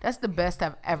 whatever. That's the best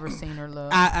I've ever seen her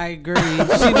look. I agree.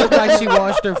 She looked like she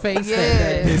washed her face that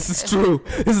day. This is true.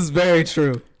 This is very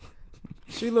true.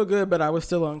 She looked good, but I was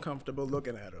still uncomfortable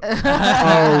looking at her.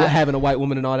 Oh, having a white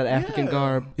woman in all that African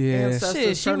garb. Yeah. Ancestors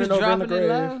Shit, she was turning over in the dropping it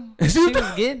grave. low. She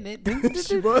was getting it.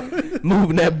 She was.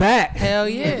 Moving that back. Hell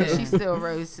Yeah, yeah. she still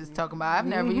racist talking about, I've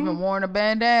never even worn a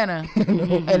bandana.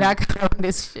 And I got on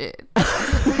this shit.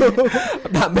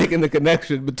 I'm not making the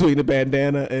connection between the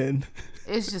bandana and.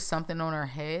 It's just something on her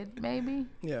head, maybe.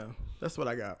 Yeah, that's what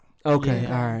I got. Okay.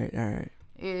 Yeah. All right.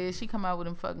 Yeah, she come out with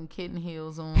them fucking kitten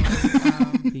heels on.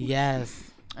 Yes.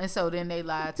 And so then they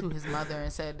lied to his mother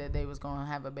and said that they was gonna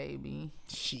have a baby.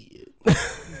 Shit.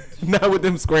 Not with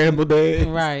them scrambled eggs.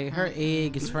 Right. Her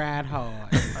egg is fried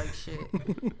hard. Like shit.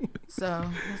 So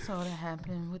that's all that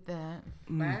happened with that.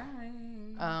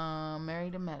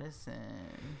 Married to Medicine.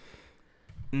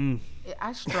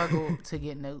 I struggled to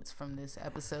get notes from this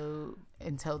episode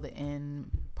until the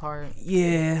end part.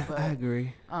 Yeah, But, I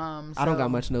agree. So, I don't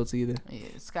got much notes either. Yeah,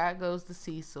 Scott goes to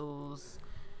Cecil's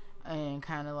and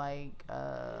kind of like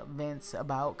vents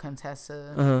about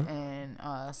Contessa, and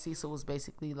Cecil was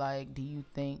basically like, "Do you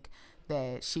think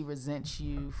that she resents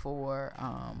you for,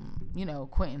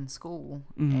 quitting school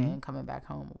and coming back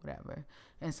home or whatever.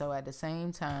 And so at the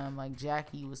same time, like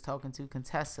Jackie was talking to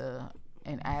Contessa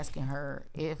and asking her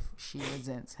if she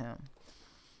resents him.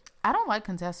 I don't like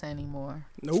Contessa anymore.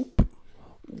 Nope.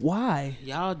 Why?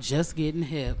 Y'all just getting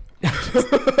hip.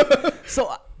 So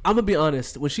I'm gonna be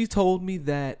honest. When she told me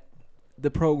that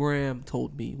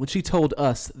when she told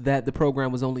us that the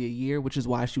program was only a year, which is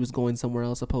why she was going somewhere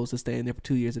else opposed to staying there for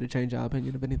 2 years, did it change your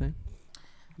opinion of anything?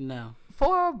 No.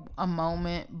 For a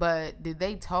moment, but did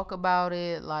they talk about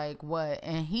it? Like what?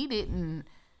 And he didn't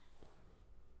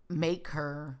make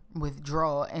her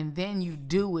withdraw, and then you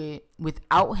do it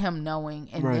without him knowing,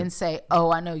 and Right. then say,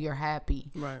 "Oh, I know you're happy."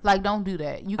 Right. Like, don't do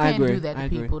that. You I can't agree. do that I to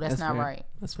agree. people. That's not fair. right.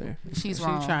 That's fair. She's She's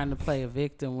wrong. trying to play a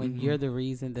victim when you're the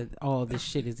reason that all this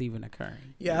shit is even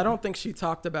occurring. Yeah, I don't think she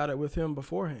talked about it with him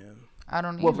beforehand. I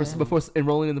don't What, either. before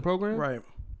enrolling in the program? Right.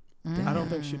 I don't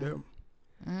think she did.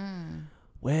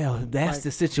 Well, that's Like-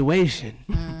 the situation.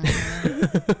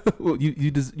 Well,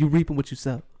 you reaping what you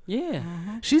sow. Yeah.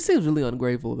 She seems really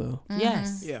ungrateful though.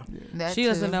 Yes. Yeah. That She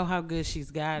doesn't too. know how good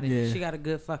she's got it. Yeah. She got a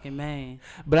good fucking man.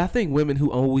 But I think women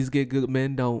who always get good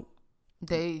men don't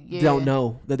They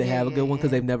know that they Yeah, have a good one because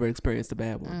yeah. they've never experienced a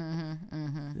bad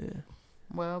one. Yeah.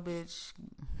 Well, bitch.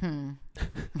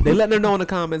 They letting her know in the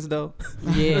comments though.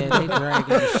 Yeah, they dragging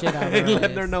the shit out of They her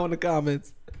letting her ass. know in the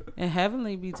comments. And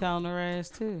Heavenly be telling her ass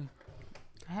too.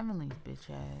 Heavenly's bitch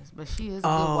ass, but she is a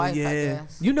good wife, I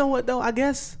guess. You know what though? I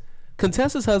guess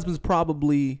Contessa's husband's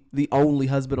probably the only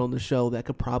husband on the show that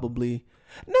could probably.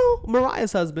 No,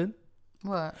 Mariah's husband.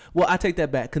 What? Well, I take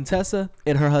that back. Contessa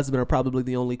and her husband are probably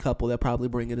the only couple that probably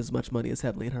bring in as much money as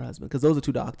Heavenly and her husband, because those are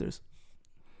two doctors.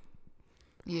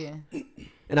 Yeah.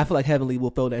 And I feel like Heavenly will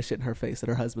throw that shit in her face that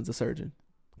her husband's a surgeon,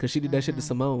 because she did that shit to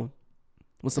Simone.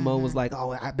 When Simone was like,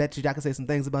 "Oh, I bet you I can say some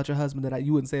things about your husband that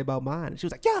you wouldn't say about mine," and she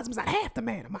was like, "Your husband's not half the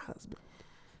man of my husband."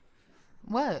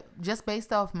 What? Just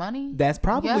based off money? That's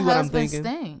probably Your what I'm husband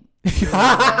thinking. stink. So,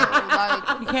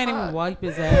 like, He can't even wipe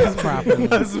his ass properly.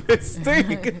 Husband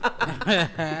stink. He what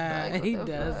the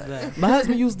does fuck? that. My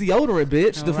husband used deodorant,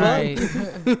 bitch. The Right.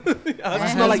 fuck? I And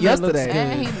smell like husband looks yesterday.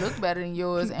 And he look better than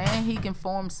yours, and he can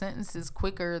form sentences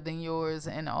quicker than yours,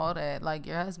 and all that. Like,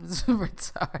 your husband's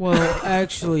retarded. Well,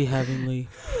 actually, Heavenly,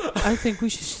 I think we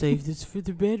should save this for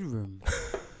the bedroom.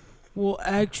 Well,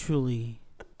 actually,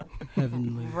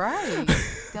 Heavenly, Right.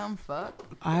 Dumb fuck.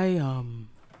 I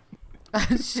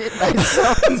Shit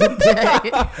myself today.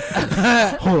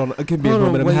 Hold on, give me a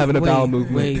moment. I'm having a bowel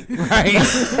movement. Wait, right.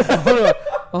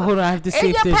 Hold on, I have to see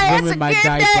In if your there's pants room in my again,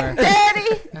 diaper.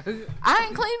 Daddy. I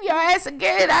ain't clean your ass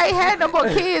again. I ain't had no more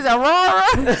kids.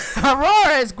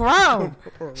 Aurora is grown.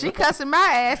 She cussing my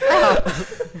ass out.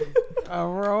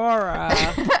 Aurora,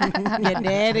 your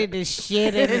daddy the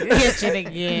shit in the kitchen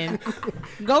again.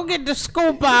 Go get the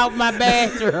scoop out my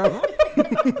bathroom.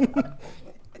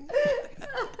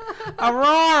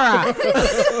 Aurora,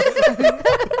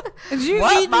 is you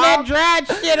What, eating Mom? that dried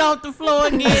shit off the floor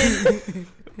again?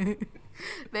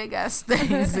 They got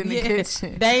stains in the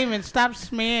kitchen. Damon, stop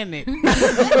smearing it.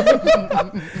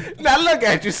 Now look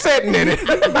at you sitting in it.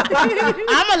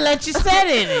 I'm gonna let you sit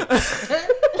in it.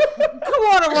 Come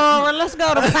on, Aurora, let's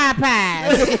go to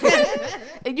Popeyes.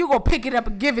 And you gonna pick it up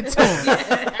and give it to him.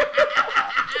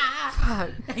 Fuck.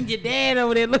 And your dad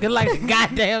over there looking like a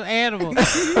goddamn animal.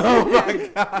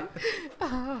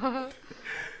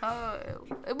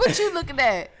 What you looking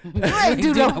at? You ain't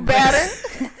do no better.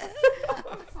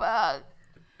 Fuck.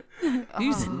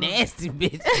 You's a nasty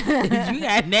bitch. You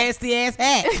got a nasty ass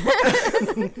hat.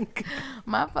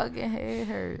 My fucking head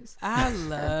hurts. I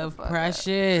love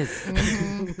Precious.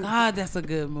 God, that's a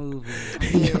good movie.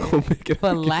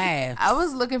 For laughs. I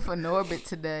was looking for Norbit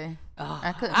today.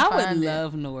 I couldn't I would find it.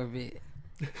 love Norbit.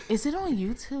 Is it on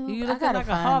YouTube? You I look gotta like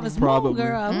a find Harvest it. Moon Probably.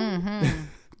 girl.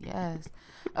 Yes.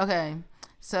 Okay.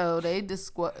 So they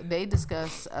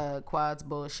discuss Quad's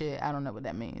bullshit. I don't know what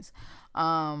that means.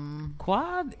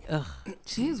 Quad? Ugh.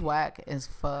 She's whack as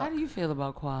How fuck. do you feel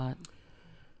about Quad?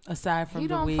 Aside from You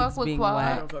the don't wigs fuck with being Quad? I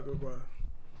whack. don't fuck with Quad.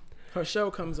 Her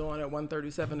show comes on at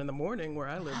 1:37 in the morning where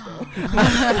I live though.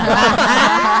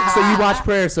 So you watch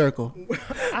Prayer Circle.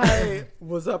 I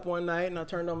was up one night and I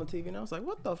turned on the TV and I was like,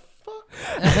 what the fuck?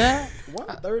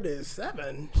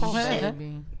 1:37?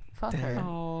 Baby. Fuck her.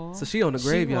 Oh, So she on the she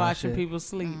graveyard watching shit. people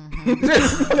sleep.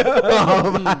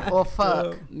 Or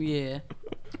fuck. Yeah.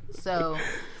 So,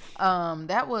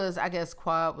 that was, I guess,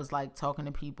 Quad was like talking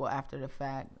to people after the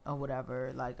fact or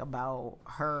whatever, like about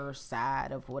her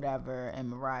side of whatever and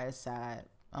Mariah's side.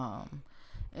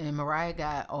 And Mariah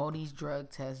got all these drug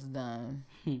tests done,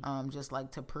 just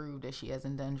like to prove that she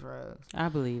hasn't done drugs. I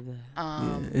believe that.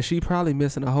 And she probably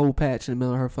missing a whole patch in the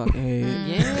middle of her fucking head.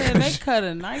 Yeah, they cut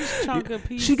a nice chunk of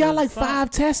pieces. She got like 5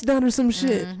 tests done or some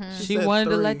shit. She said wanted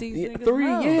to 3. let these Yeah, niggas 3,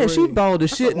 know. yeah, she balled the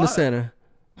shit in the lot. center.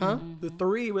 Huh? The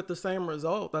 3 with the same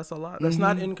result. That's a lot. That's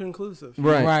not inconclusive.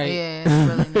 Right. Right. Yeah,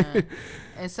 it's really not.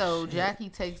 And so Jackie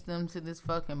takes them to this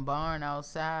fucking barn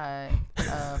outside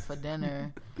for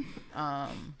dinner.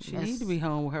 She need to be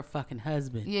home with her fucking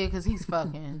husband. Yeah, because he's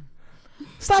fucking.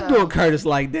 Stop doing Curtis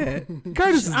like that.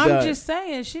 Curtis is I'm done. just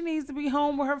saying, she needs to be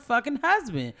home with her fucking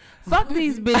husband. Fuck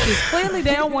these bitches. Clearly,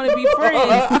 they don't want to be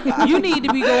friends. You need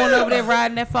to be going over there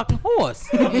riding that fucking horse.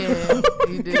 Yeah,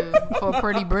 you do. For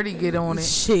Pretty Britty get on it.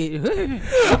 Shit.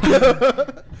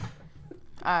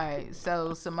 All right,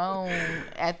 so Simone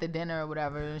at the dinner or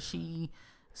whatever, she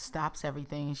stops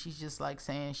everything. She's just like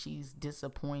saying she's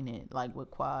disappointed, like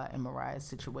with Quad and Mariah's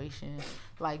situation.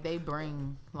 Like they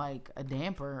bring like a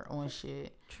damper on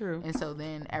shit. True. And so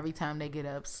then every time they get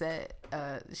upset,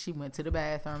 she went to the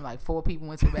bathroom. Like 4 people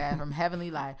went to the bathroom. Heavenly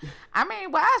like, I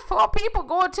mean, why is 4 people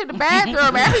going to the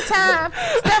bathroom every time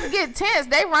stuff get tense?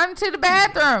 They run to the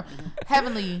bathroom.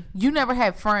 Heavenly, you never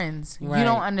had friends. Right. You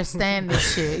don't understand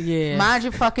this shit. Yeah. Mind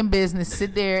your fucking business.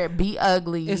 Sit there, be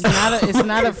ugly. It's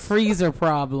not a freezer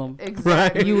problem.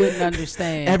 Exactly. You wouldn't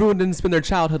understand. Everyone didn't spend their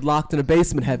childhood locked in a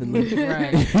basement, Heavenly.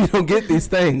 Right. You don't get these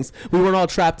things. We weren't all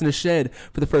trapped in a shed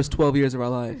for the first 12 years of our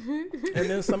life. And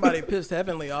then somebody pissed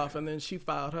Heavenly off, and then she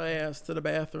filed her ass to the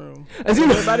bathroom. As you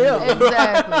Everybody else.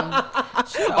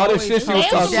 Exactly. all the shit she was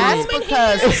talking That's about.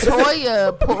 because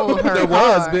Toya pulled her There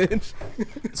car. was, bitch.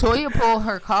 Toya pulled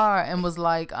her car and was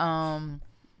like,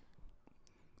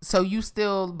 so you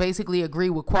still basically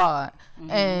agree with Quad.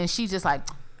 And she's just like,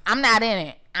 I'm not in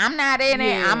it. I'm not in it.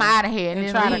 Yeah. I'm out of here. And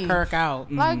then try to leave. kirk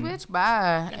out. Like, bitch,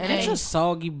 bye. And Get then your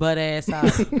soggy butt ass out.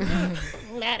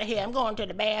 I'm out of here. I'm going to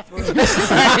the bathroom.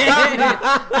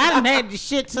 I done had the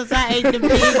shit since I ate the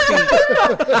meat.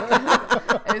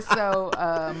 And so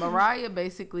Mariah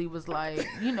basically was like,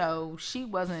 you know, she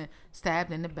wasn't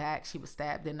stabbed in the back. She was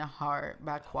stabbed in the heart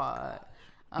by Quad.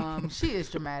 She is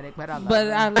dramatic, but I love But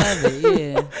her. I love it,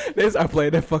 yeah. They start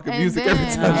playing that fucking And music then,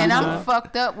 every time. and I'm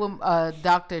fucked up with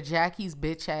Dr. Jackie's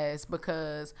bitch ass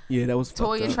because Yeah, that was fucked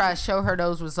Toya up. tried to show her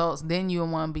those results, then you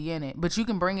don't want to be in it. But you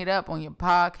can bring it up on your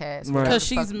podcast. Right. whatever Because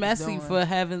the fuck she's you messy doing. for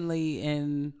Heavenly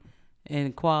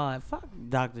and Quad. Fuck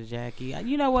Dr. Jackie.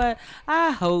 You know what?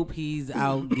 I hope he's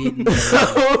out getting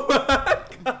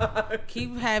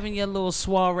Keep having your little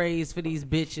soirees for these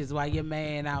bitches while your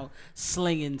man out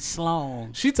slinging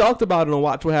slong. She talked about it on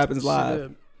Watch What Happens Live.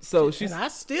 did. So she's And I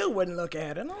still wouldn't look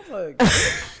at it. And I was like,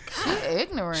 She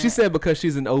ignorant. she said because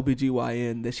she's an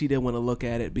OBGYN that she didn't want to look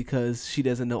at it because she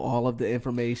doesn't know all of the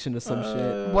information or some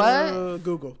shit. What?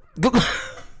 Google.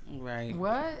 Right.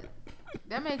 What?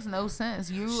 That makes no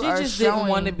sense. You She are just showing, didn't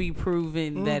want to be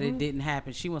proven that it didn't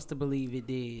happen. She wants to believe it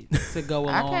did to go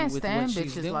I along can't with stand what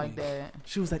she's bitches doing. like that.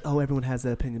 She was like, "Oh, everyone has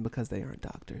that opinion because they aren't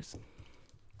doctors."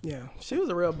 Yeah, she was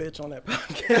a real bitch on that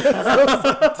podcast. I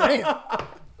was like, damn.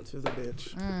 She was a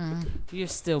bitch. You're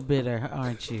still bitter,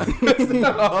 aren't you?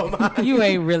 You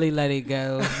ain't really let it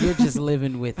go. You're just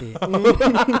living with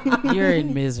it. You're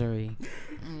in misery.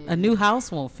 A new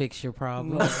house won't fix your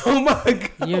problem. Oh my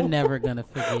god! You're never gonna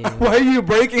forgive. Why are you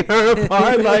breaking her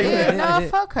apart like Yeah, that? no,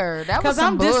 fuck her. That was 'Cause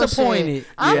some I'm bullshit. disappointed.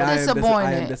 I'm Yeah, I am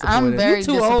disappointed. disappointed. I'm very You're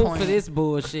too disappointed. old for this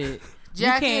bullshit.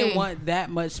 Jackie. You can't want that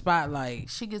much spotlight.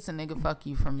 She gets a nigga fuck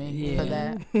you from me for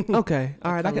Yeah. that. Okay,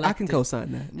 all right, I can collective.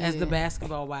 co-sign that. As the Yeah.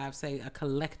 basketball wives say, a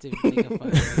collective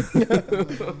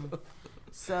nigga fuck.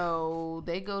 So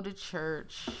they go to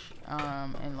church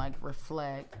and like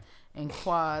reflect, and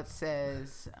Quad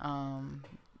says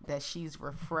that she's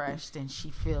refreshed and she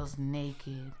feels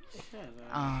naked.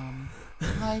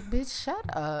 Like, bitch, shut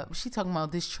up. She talking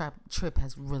about this trip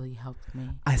has really helped me.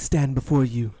 I stand before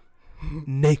you,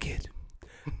 naked,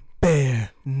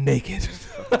 bare naked.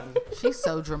 She's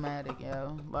so dramatic,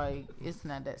 yo. Like, it's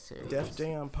not that serious. Def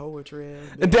Jam poetry.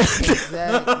 ass bitch.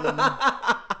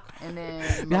 Exactly. And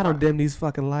then Y'all don't dim these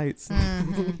fucking lights.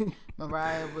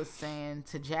 Mariah was saying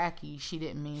to Jackie she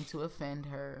didn't mean to offend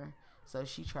her, so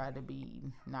she tried to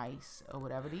be nice or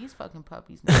whatever. These fucking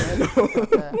puppies, they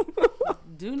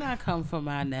Do not come for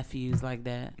my nephews like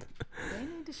that.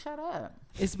 need to shut up.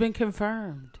 It's been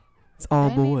confirmed. It's all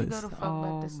They boys. need to go the fuck All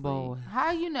back to sleep. boys.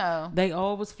 How you know? They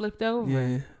all was flipped over.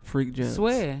 Yeah, freak jumps.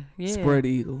 Swear. Yeah. Spread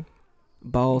eagle,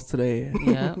 balls to the air,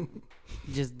 Yep.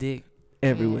 Just dick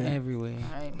everywhere. everywhere.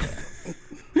 Right.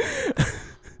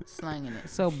 Slanging it.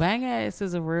 So Bang Ass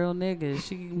is a real nigga.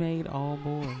 She made all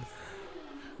boys.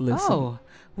 Listen. Oh,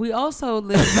 we also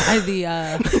live by the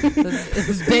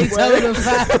Daytona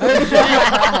 500.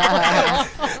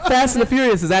 Fast and the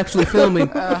Furious is actually filming.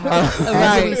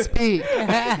 As we speak.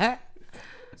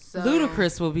 So,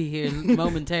 Ludacris will be here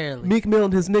momentarily. Meek Mill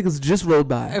and his niggas just rode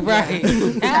by. Right.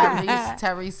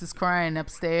 Tyrese is crying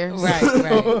upstairs.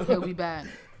 Right. He'll be back.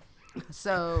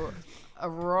 So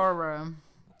Aurora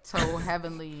told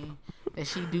Heavenly that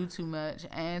she do too much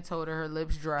and told her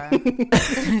lips dry.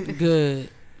 Good.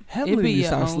 Heavenly be need to your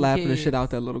start own slapping the kids. shit out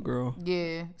that little girl.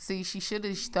 Yeah. See, she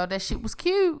thought that shit was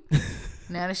cute.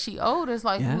 Now that she older, it's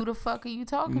like, Yeah. who the fuck are you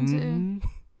talking to?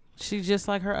 She's just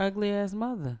like her ugly ass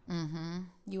mother.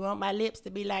 You want my lips to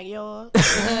be like yours?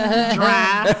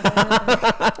 Dry.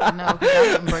 No, 'cause I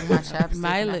didn't bring my chapstick.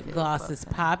 My and I lip feel gloss fucked is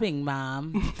up. popping,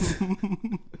 Mom.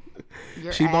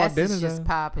 Your She bought ass dinner, is just though.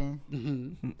 popping.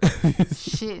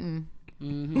 Shitting.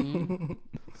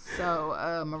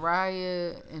 So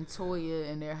Mariah and Toya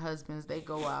and their husbands, they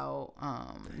go out.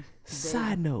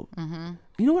 Side note.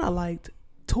 You know what I liked?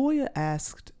 Toya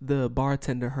asked the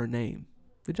bartender her name.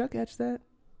 Did y'all catch that?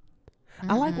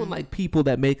 I like when like people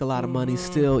that make a lot of money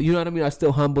still, you know what I mean, are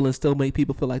still humble and still make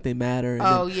people feel like they matter. And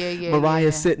Oh, then yeah.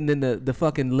 Mariah's sitting in the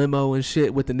fucking limo and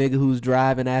shit with the nigga who's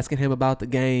driving, asking him about the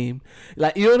game.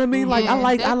 Like, you know what I mean? Like, Yeah, I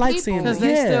like they're seeing people. that. Because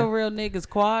they Yeah. still real niggas.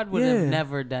 Quad would have Yeah.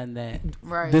 never done that.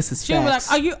 Right. This is She'll be like,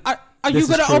 facts. are you This you is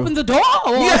gonna true. open the door?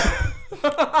 Or Do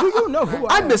you know who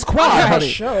I I am? miss Quad, I have a honey.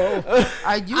 show.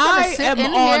 Are you gonna I sit am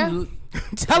in here? on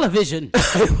television.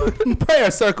 Prayer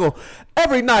circle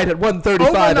every night at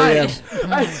 1:35 a.m.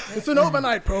 Overnight. It's an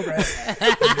overnight program.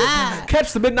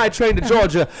 Catch the midnight train to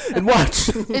Georgia and watch.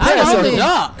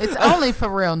 It's only for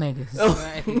real niggas.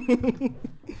 Right.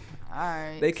 All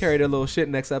right. They carry their little shit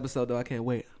next episode though. I can't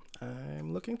wait.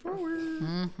 I'm looking forward.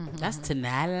 That's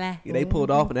tonight. Yeah, they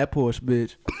pulled off in that Porsche,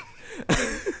 bitch.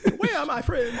 Where are my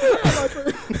friends? Where are my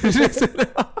friends?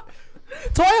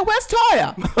 Toya, where's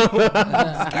Toya?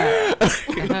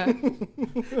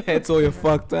 Had Toya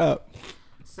fucked up.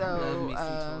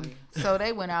 So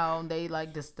they went out and they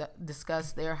like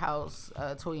discussed their house,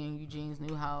 Toya and Eugene's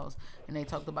new house, and they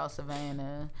talked about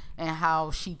Savannah and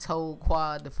how she told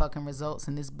Quad the fucking results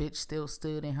and this bitch still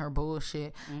stood in her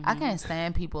bullshit. I can't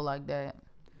stand people like that.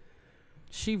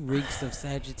 She reeks of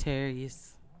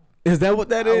Sagittarius. Is that what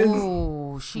that is?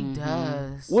 Oh, she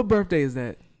does. What birthday is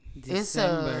that? It's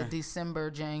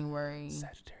December, January.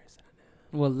 Sagittarius.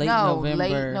 Well, late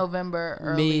Late November,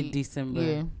 early mid-December.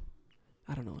 Yeah,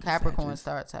 I don't know. what Capricorn Sag is.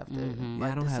 starts after. Yeah, I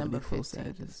don't have December any full 15th or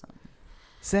Sages. something.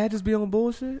 Sad just be on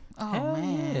bullshit. Oh Hell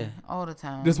man, yeah. all the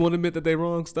time. Just want to admit that they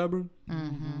wrong, stubborn.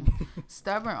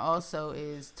 Stubborn also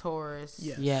is Taurus.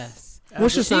 Yes. Yes.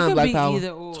 What's your She sign, could Black be Power?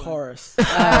 either or. Taurus.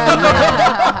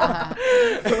 I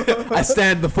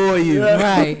stand before you,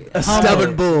 Right. a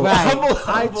stubborn bull. Right. Humble.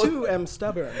 I too am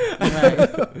stubborn. Right.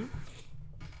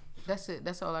 That's it.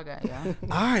 That's all I got, y'all. All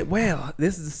right, well,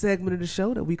 this is a segment of the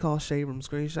show that we call Shade Room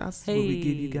Screenshots, where we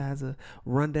give you Hey. guys a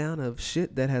rundown of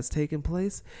shit that has taken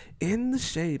place in the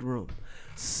Shade Room.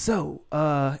 So,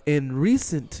 in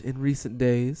recent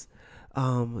days,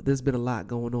 there's been a lot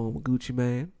going on with Gucci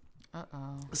Mane.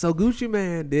 So Gucci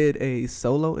Mane did a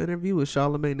solo interview with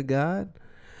Charlamagne the God.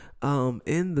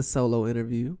 In the solo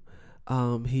interview,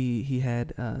 he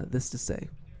had this to say.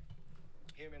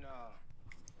 Him and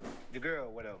the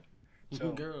girl, whatever.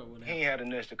 So he ain't had the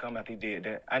nuts to come after he did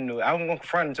that. I knew it. I was gonna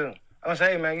confront him too. I was gonna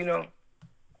say, hey man,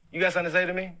 you got something to say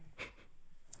to me?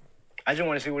 I just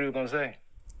want to see what he was gonna say.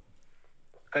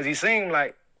 Cause he seemed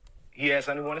like he had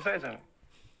something he wanted to say to me.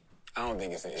 I don't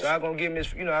think it's an issue. So I'm gonna give him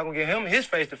his, I'm gonna give him his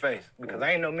face to face because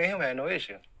I ain't know me and him had no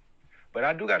issue. But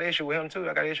I do got an issue with him too.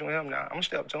 I got an issue with him now. I'm gonna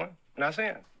step to him. I'm not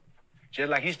saying. Just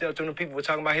like he stepped to the people who were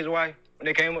talking about his wife when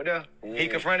they came up there. He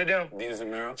confronted them.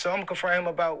 So I'm gonna confront him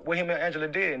about what him and Angela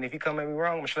did. And if he come at me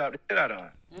wrong, I'm gonna slap the shit out of him.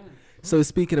 So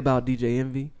speaking about DJ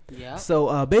Envy. Yeah.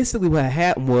 So basically what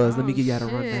happened was, let me give y'all a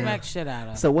rundown. Smack shit out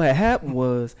of. So what happened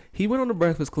was he went on the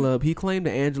Breakfast Club. He claimed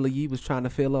that Angela Yee was trying to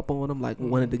fill up on him, like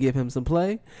wanted to give him some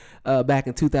play. Back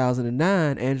in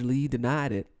 2009, Angela Yee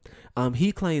denied it.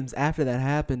 He claims after that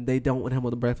happened, they don't want him on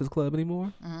the Breakfast Club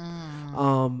anymore.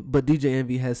 But DJ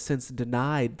Envy has since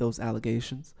denied those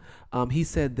allegations. He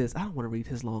said this. I don't want to read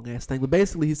his long ass thing, but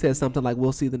basically he said something like,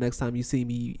 "We'll see the next time you see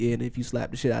me, and if you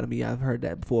slap the shit out of me." I've heard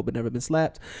that before, but never been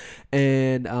slapped.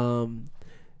 And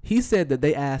he said that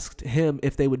they asked him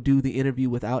if they would do the interview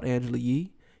without Angela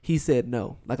Yee. He said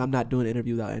no. Like, I'm not doing an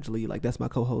interview without Angela Yee. Like, that's my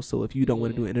co-host. So if you don't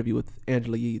want to do an interview with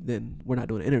Angela Yee, then we're not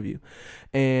doing an interview.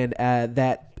 And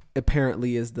that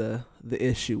apparently is the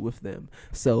issue with them.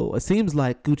 So it seems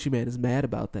like Gucci Mane is mad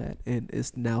about that and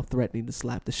is now threatening to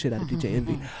slap the shit out of DJ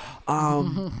Envy.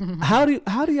 How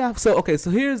do y'all?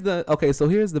 So here's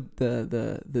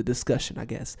the discussion, I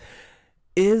guess.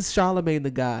 Is Charlamagne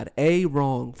the God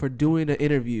wrong for doing an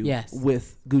interview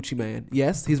with Gucci Mane?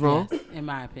 Yes, he's wrong. Yes, in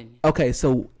my opinion. Okay,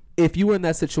 so if you were in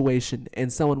that situation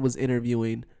and someone was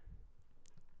interviewing.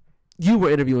 You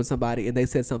were interviewing somebody and they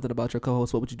said something about your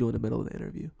co-host. What would you do in the middle of the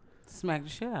interview? Smack the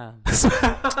shit out.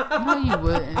 No, you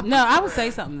wouldn't. No, I would say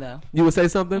something though. You would say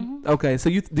something? Mm-hmm. Okay, so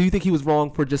do you think he was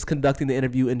wrong for just conducting the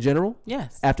interview in general?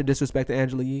 Yes. After disrespecting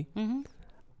Angela Yee? Mm-hmm.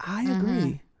 I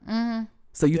agree. Mm-hmm.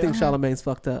 So you think Charlamagne's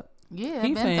fucked up? Yeah,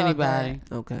 he for anybody.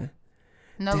 Okay.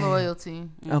 No loyalty.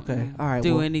 Okay, all right.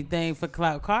 Do anything for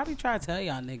clout. Cardi try to tell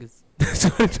y'all niggas.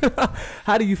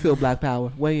 How do you feel, Black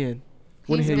Power? Weigh in.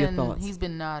 Want to hear your thoughts? He's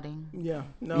been nodding. Yeah.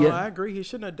 No, I agree. He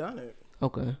shouldn't have done it.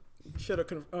 Okay. Should have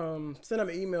sent him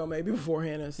an email maybe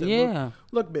beforehand and said,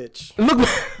 look bitch. Look,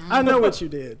 I know what you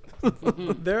did.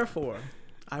 Therefore,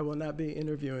 I will not be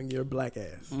interviewing your black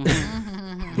ass.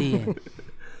 Yeah.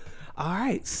 All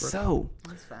right, so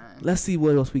let's see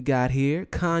what else we got here.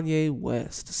 Kanye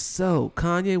West. So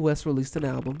Kanye West released an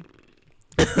album.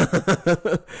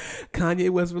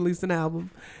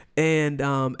 And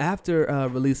after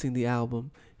releasing the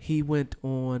album, he went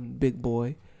on Big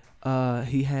Boy.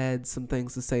 He had some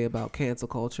things to say about cancel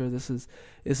culture. This is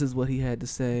what he had to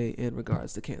say in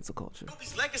regards to cancel culture.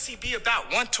 His legacy be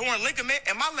about one torn ligament,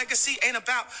 and my legacy ain't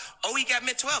about, he got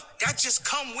mental health. That just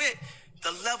come with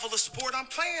the level of sport I'm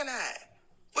playing at.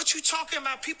 What you talking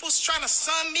about? People's trying to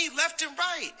sun me left and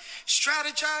right.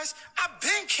 Strategize. I've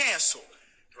been canceled.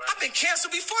 I've been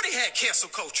canceled before they had cancel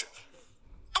culture.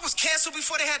 I was canceled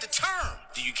before they had the term.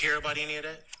 Do you care about any of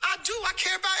that? I do. I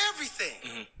care about everything.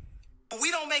 Mm-hmm. But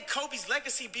we don't make Kobe's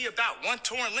legacy be about one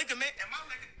torn ligament and my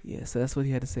legacy. Yeah, so that's what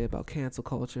he had to say about cancel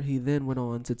culture. He then went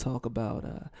on to talk about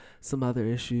some other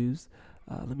issues.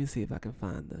 Let me see if I can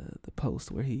find the post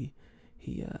where he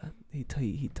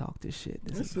talked this shit.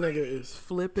 This nigga is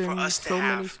flipping for us so to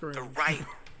have many screens. The right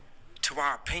to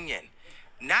our opinion.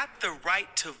 Not the right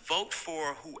to vote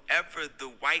for whoever the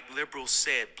white liberals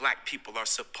said black people are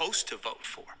supposed to vote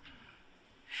for.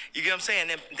 You get what I'm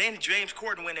saying? Then James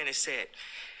Corden went in and said,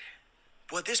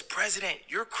 well, this president,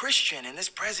 you're Christian, and this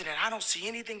president, I don't see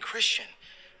anything Christian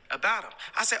about him.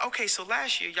 I said, okay, so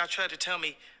last year y'all tried to tell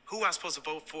me who I'm supposed to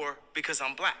vote for because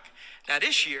I'm black. Now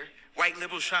this year, white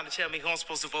liberals trying to tell me who I'm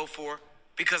supposed to vote for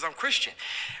because I'm Christian.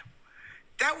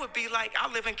 That would be like,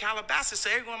 I live in Calabasas,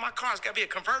 so everyone in my car's got to be a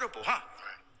convertible, huh?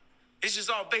 It's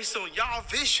just all based on y'all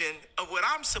vision of what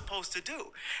I'm supposed to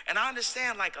do. And I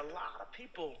understand, like, a lot of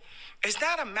people, it's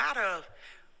not a matter of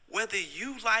whether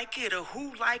you like it or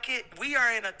who like it. We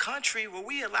are in a country where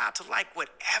we allowed to like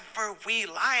whatever we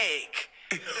like.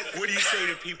 What do you say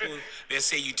to people that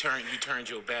say you turned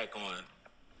your back on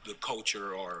the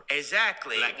culture or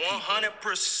exactly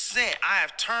 100%? I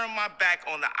have turned my back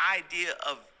on the idea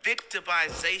of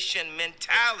victimization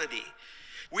mentality.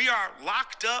 We are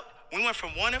locked up. We went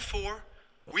from 1 and 4.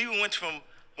 We went from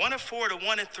 1 and 4 to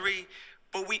 1 and 3.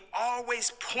 But we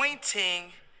always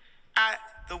pointing at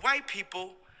the white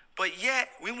people. But yet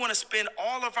we want to spend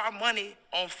all of our money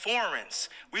on foreigns.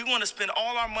 We want to spend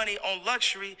all our money on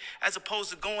luxury as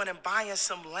opposed to going and buying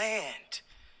some land.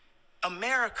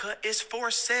 America is for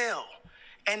sale.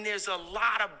 And there's a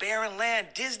lot of barren land.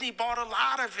 Disney bought a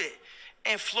lot of it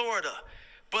in Florida.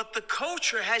 But the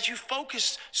culture has you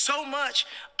focused so much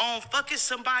on fucking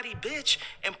somebody bitch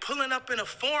and pulling up in a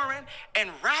foreign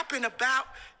and rapping about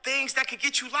things that could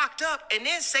get you locked up and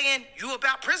then saying you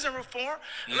about prison reform.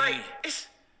 Mm-hmm. Like, it's,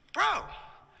 bro.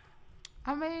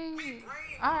 I mean,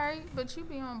 all right, but you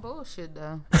be on bullshit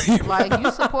though. Like,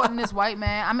 you supporting this white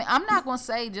man. I mean, I'm not gonna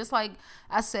say, just like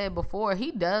I said before,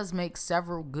 he does make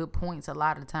several good points a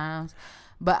lot of times,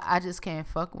 but I just can't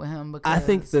fuck with him because I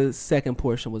think the second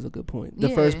portion was a good point. The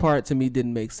first part to me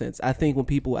didn't make sense. I think when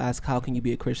people ask how can you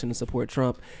be a Christian and support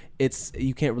Trump, it's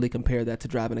you can't really compare that to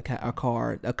driving a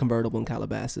car, a convertible in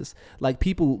Calabasas. Like,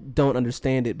 people don't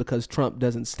understand it because Trump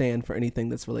doesn't stand for anything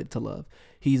that's related to love.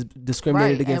 He's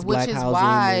discriminated against black housing. Which is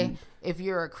why, if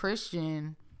you're a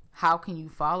Christian, how can you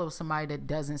follow somebody that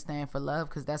doesn't stand for love?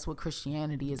 Because that's what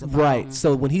Christianity is about. Right.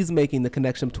 So when he's making the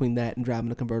connection between that and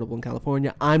driving a convertible in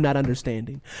California, I'm not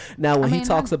understanding. Now, when he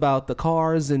talks about the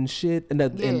cars and shit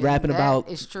and rapping about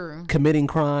committing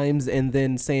crimes and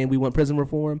then saying we want prison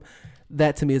reform,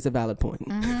 that to me is a valid point.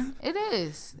 Mm-hmm. It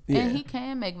is. Yeah. And he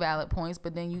can make valid points,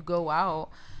 but then you go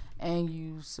out and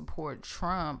you support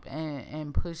Trump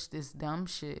and push this dumb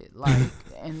shit, like,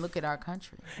 and look at our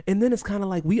country. And then it's kind of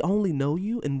like, we only know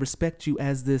you and respect you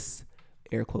as this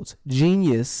air quotes,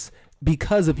 genius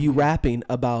because of you rapping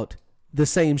about the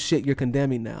same shit you're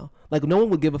condemning now. Like, no one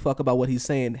would give a fuck about what he's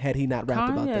saying had he not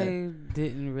rapped about that. Kanye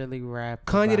didn't really rap.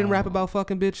 Kanye didn't rap about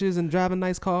fucking bitches and driving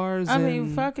nice cars. I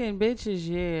mean, fucking bitches,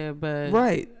 yeah, but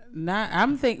right. Not.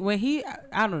 I'm think when he.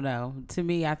 I don't know. To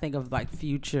me, I think of like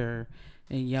Future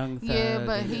and Young Thug. Yeah,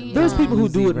 but he. There's people who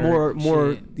do it more,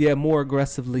 shit. more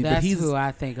aggressively. That's but he's who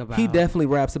I think about. He definitely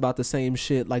raps about the same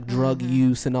shit, like drug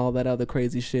use and all that other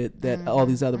crazy shit that all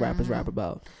these other rappers rap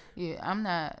about. Yeah, I'm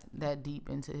not that deep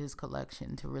into his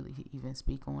collection to really even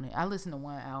speak on it. I listened to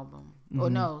one album, or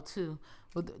no, two,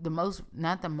 but the most,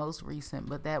 not the most recent,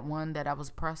 but that one that I was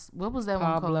pressed. What was that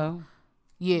one called?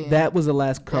 Yeah, that was the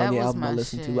last Kanye album I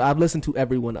listened to. I've listened to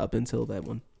everyone up until that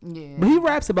one. Yeah, but he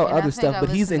raps about other stuff, but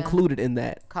he's included in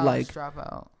that. College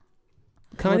Dropout.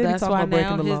 Kanye, that's why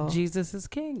now his law. Jesus is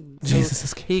king. Jesus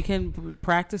is king. He can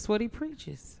practice what he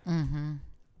preaches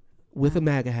with a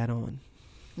MAGA hat on.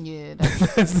 Yeah,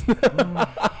 that's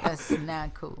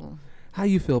not cool. How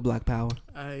you feel, Black Power?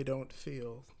 I don't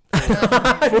feel.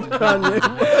 I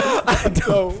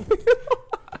don't.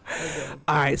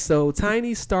 All right, so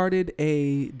Tiny started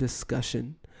a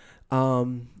discussion.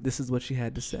 This is what she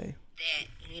had to say. That,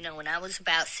 you know, when I was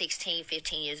about 16,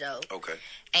 15 years old, okay,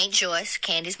 Aunt Joyce,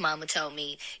 Candy's mama, told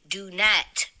me, do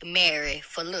not marry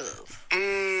for love.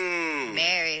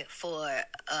 Marry for,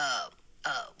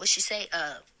 what'd she say?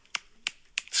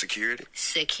 Security?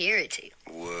 Security.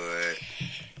 What?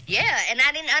 Yeah, and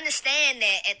I didn't understand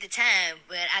that at the time,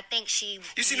 but I think she...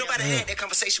 You see, nobody had that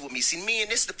conversation with me. See, me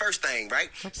and this is the first thing, right?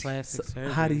 Plastic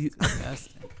surgery. How do you...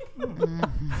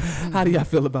 How do y'all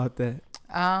feel about that?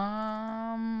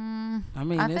 I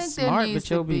mean, I it's think smart, there needs but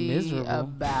you'll to be be miserable. a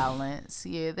balance.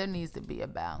 Yeah, there needs to be a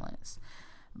balance.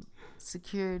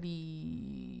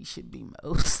 Security should be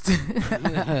most.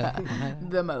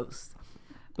 The most.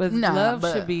 But love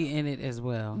should be in it as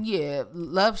well. Yeah,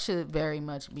 love should very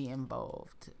much be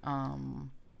involved.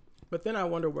 But then I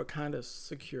wonder what kind of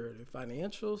security.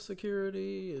 Financial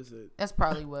security? Is it? That's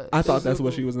probably what. I thought that's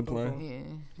what she was implying.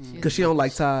 Yeah. Because she don't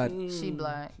like Todd. She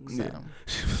black. So.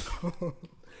 Yeah.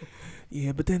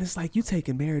 Yeah, but then it's like you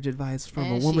taking marriage advice from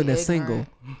And a woman that's ignorant.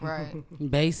 single. Right.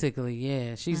 Basically,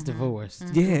 yeah. She's divorced.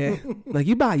 Yeah. Like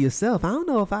you by yourself. I don't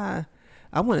know if I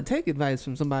want to take advice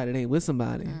from somebody that ain't with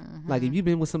somebody. Like if you've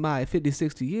been with somebody 50,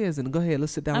 60 years, then go ahead,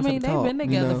 let's sit down and they've talk. been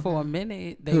together you know? for a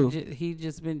minute. He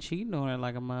just been cheating on her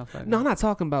like a motherfucker. No, I'm not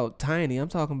talking about Tiny. I'm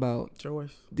talking about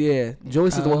Joyce. Yeah,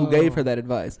 Joyce is the one who gave her that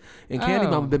advice. And Candy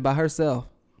Mama been by herself.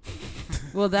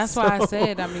 Well, that's why I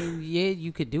said, I mean, yeah,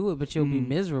 you could do it, but you'll be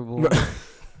miserable.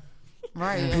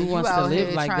 Right. Who wants to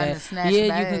live like that? Yeah,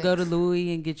 bags. you can go to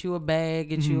Louis and get you a bag,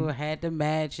 get you a hat to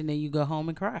match, and then you go home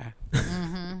and cry.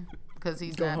 Because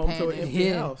he's go not home paying to an empty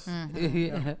Yeah. house.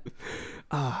 Yeah.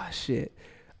 Ah, shit.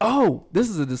 Oh, this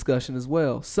is a discussion as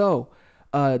well. So,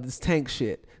 this Tank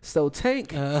shit. So Tank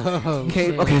came.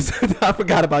 Shit. Okay, so I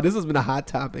forgot about this. Has been a hot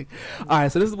topic. All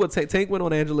right, so this is what Tank went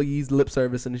on Angela Yee's lip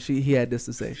service, and he had this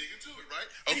to say.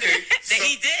 Okay.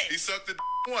 He did. He sucked it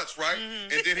once, right?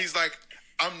 And then he's like,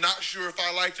 I'm not sure if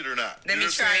I liked it or not. Let me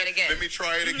try it again. Let me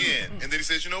try it again. And then he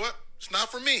says, you know what? It's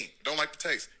not for me. Don't like the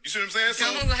taste. You see what I'm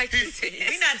saying? Don't like the taste.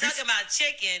 We're not talking about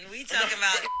chicken. We talking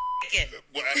about chicken.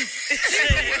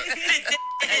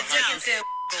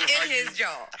 In his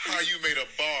jaw. How you made a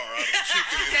bar out of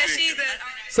chicken and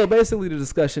So basically, the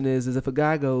discussion is if a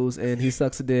guy goes and he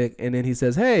sucks a dick and then he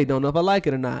says, "Hey, don't know if I like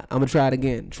it or not. I'm gonna try it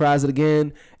again." Tries it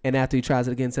again, and after he tries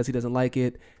it again, says he doesn't like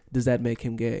it. Does that make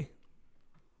him gay?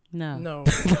 No. No.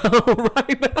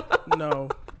 Right? No.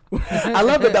 I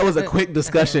love that was a quick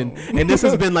discussion, and this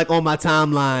has been like on my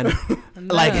timeline,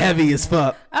 like heavy as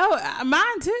fuck. Oh,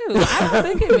 mine too. I don't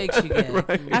think it makes you gay.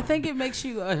 Right. I think it makes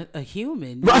you a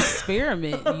human. You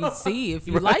experiment. You see if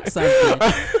you like something.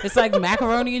 It's like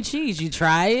macaroni and cheese. You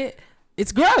try it.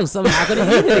 It's gross. I'm not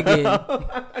gonna eat it again.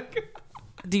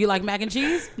 Do you like mac and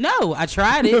cheese? No, I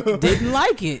tried it. Didn't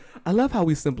like it. I love how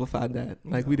we simplified that.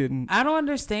 Like we didn't. I don't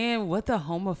understand what the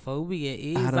homophobia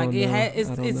is. I don't Like know.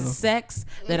 it's sex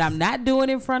that I'm not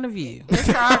doing in front of you. It's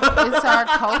our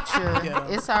culture. Yeah.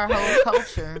 It's our whole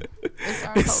culture. It's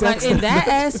our culture. Like in that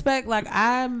aspect, like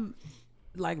I'm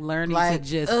like learning to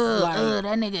just that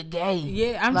nigga gay.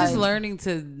 Yeah, I'm just learning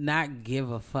to not give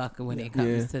a fuck when it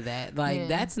comes to that. Like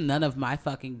that's none of my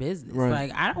fucking business. Right.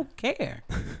 Like I don't care.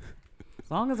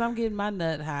 As long as I'm getting my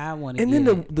nut how I want to And get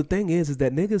then the thing is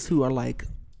that niggas who are like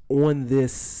on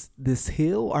this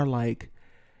hill are like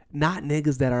not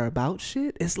niggas that are about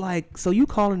shit. It's like, so you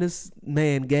calling this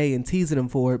man gay and teasing him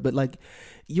for it, but like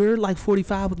you're like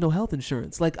 45 with no health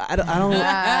insurance. Like I don't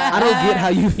get how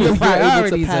you feel you're able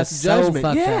to pass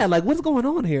judgment. Yeah, like what's going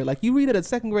on here? Like you read it at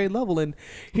second grade level, and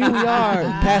here we are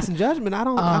passing judgment.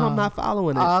 I'm not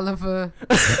following it. Oliver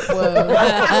was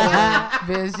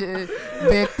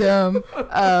victim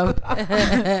of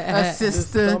a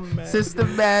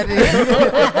systematic.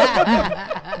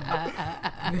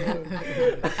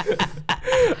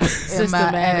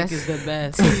 Systematic is the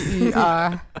best.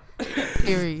 TER.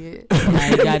 Period. I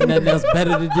ain't got nothing else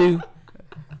better to do.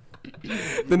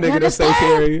 The nigga that say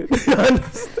period.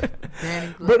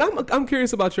 But I'm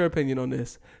curious about your opinion on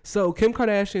this. So Kim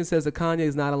Kardashian says that Kanye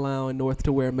is not allowing North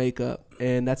to wear makeup,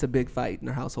 and that's a big fight in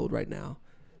their household right now.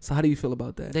 So how do you feel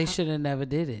about that? They should have never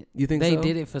did it. You think they so?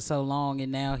 did it for so long,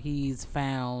 and now he's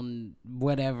found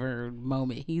whatever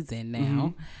moment he's in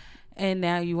now. And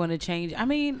now you want to change. I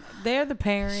mean, they're the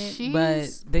parent, but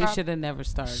they should have never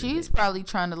started. She's probably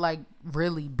trying to like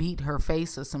really beat her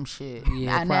face or some shit.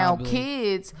 Yeah, now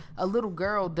kids, a little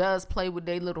girl does play with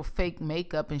their little fake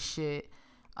makeup and shit.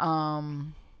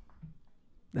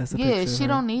 That's a she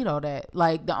don't need all that.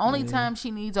 Like the only time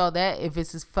she needs all that if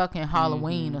it's fucking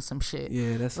Halloween or some shit.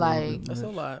 Yeah, that's a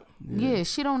lot. Yeah,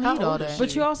 she don't need all that.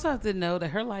 But you also have to know that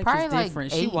her life Probably is like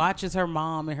different. 8. She watches her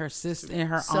mom and her sister and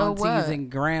her So aunties what? and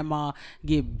grandma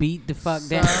get beat the fuck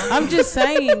down. I'm just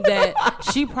saying that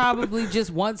she probably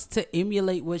just wants to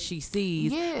emulate what she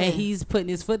sees, and he's putting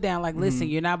his foot down like, listen,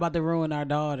 you're not about to ruin our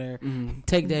daughter.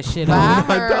 Take that shit off.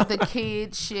 Buy her the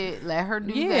kid shit. Let her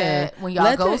do that. When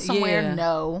y'all go somewhere,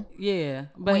 no. Yeah.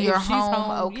 But when if you're she's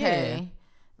home, okay. Yeah.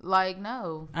 Like,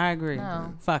 no. I agree.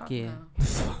 No. Fuck yeah.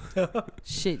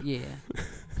 Shit, yeah.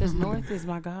 Because North is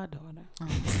my goddaughter. Oh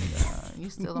my God. You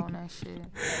still on that shit?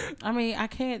 I mean, I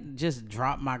can't just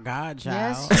drop my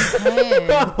godchild. Yes, you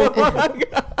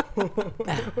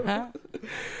can.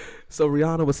 So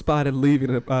Rihanna was spotted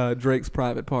leaving Drake's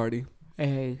private party.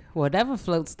 Hey, whatever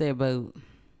floats their boat.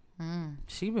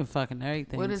 She been fucking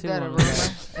everything. What is too, that, a rumor?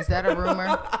 Is that a rumor?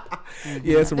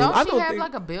 Yeah, it's a rumor. Don't she have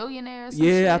like a billionaire or some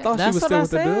shit? I thought That's she was what still I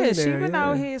with the said. billionaire. She been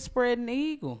out here spreading the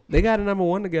eagle. They got a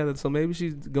 #1 together, so maybe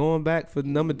she's going back for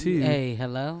 #2. Hey,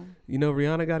 hello? You know,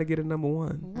 Rihanna got to get a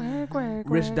 #1. Quack,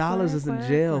 Rich Dollars is in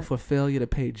jail for failure to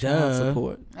pay child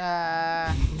support.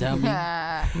 Dummy.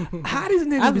 How these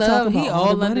niggas I be love talking he about all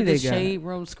all the money under the they got? shade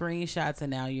room screenshots,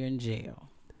 and now you're in jail.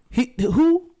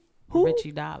 Who?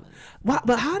 Richie Dollars. Why,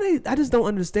 but how they? I just don't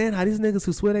understand how these niggas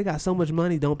who swear they got so much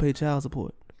money don't pay child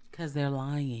support. Because they're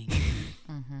lying.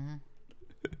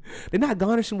 They're not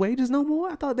garnishing wages no more.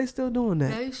 I thought they still doing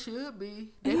that. They should be.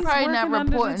 They He's probably not working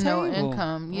under the reporting no table.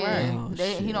 income. Yeah, Right.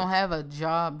 Oh, he don't have a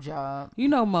job. You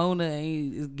know Mona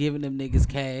ain't giving them niggas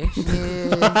cash.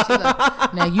 Yeah. She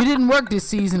like, now you didn't work this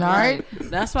season, all right?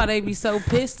 That's why they be so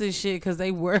pissed and shit, because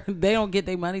they don't get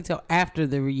their money till after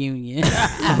the reunion.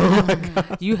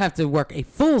 You have to work a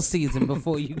full season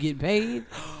before you get paid.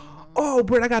 Oh,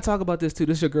 Britt, I gotta talk about this too.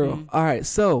 This is your girl. All right,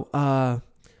 so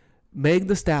Meg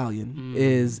Thee Stallion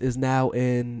is now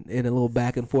in a little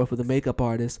back and forth with a makeup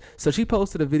artist. So she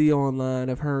posted a video online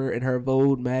of her in her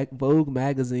Vogue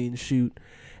magazine shoot,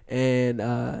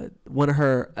 and one of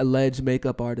her alleged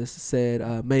makeup artists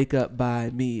said, "Makeup by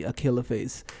me, a killer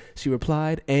face." She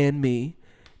replied, "And me,"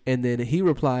 and then he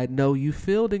replied, "No, you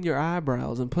filled in your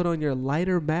eyebrows and put on your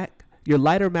lighter MAC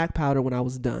powder when I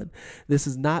was done. This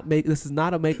is not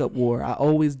a makeup war. I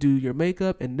always do your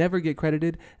makeup and never get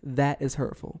credited. That is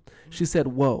hurtful." She said,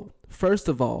 "Whoa. First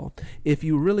of all, if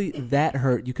you really that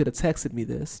hurt, you could have texted me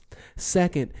this.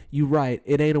 Second, you right,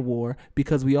 it ain't a war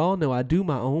because we all know I do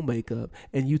my own makeup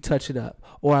and you touch it up,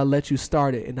 or I'll let you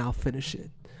start it and I'll finish it."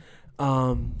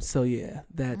 So yeah,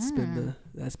 that's been the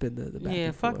back Yeah,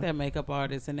 and fuck forth. that makeup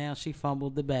artist, and now she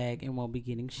fumbled the bag and won't be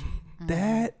getting shit.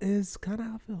 That is kind of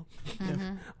how I feel.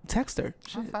 Text her.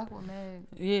 I fuck with Meg.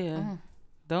 Yeah.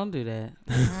 Don't do that.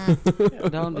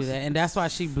 Don't do that. And that's why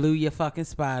she blew your fucking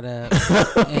spot up.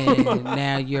 And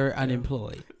now you're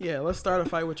unemployed. Yeah, let's start a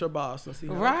fight with your boss and see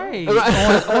how Right. it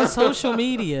goes. on social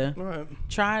media. Right.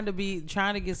 Trying to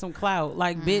get some clout.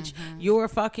 Like, bitch, your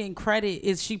fucking credit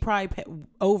is she probably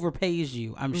overpays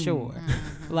you, I'm sure.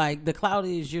 Like, the clout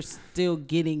is you're still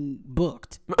getting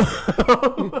booked.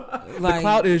 The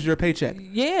clout is your paycheck.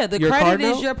 Yeah, the Your credit card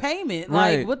is note? your payment.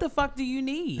 Right. Like, what the fuck do you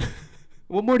need?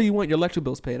 What more do you want? Your electric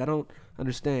bill's paid. I don't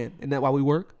understand. Isn't that why we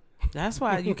work? That's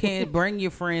why you can't bring your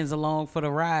friends along for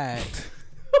the ride.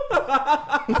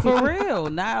 For real,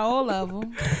 not all of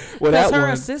them. Well, Because that her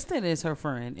one- assistant is her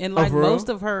friend, and Oh, like for real? most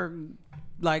of her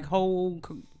like whole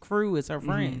crew is her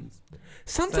friends.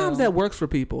 Sometimes So- that works for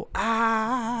people.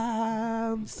 I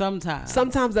sometimes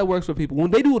Sometimes that works for people.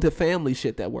 When they do the family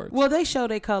shit, that works. Well, they show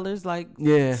their colors, like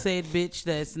said bitch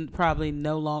that's probably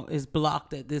no longer is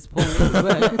blocked at this point.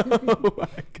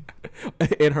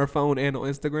 But in her phone and on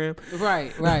Instagram.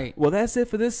 Right. Well, that's it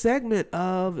for this segment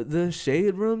of the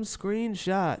Shade Room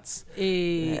screenshots.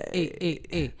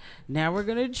 Now we're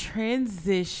gonna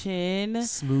transition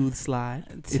smooth slide,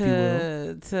 if you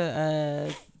will,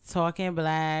 to talking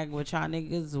black, what y'all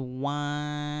niggas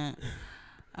want.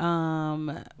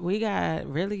 We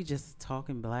got really just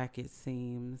talking black, it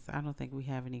seems. I don't think we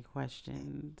have any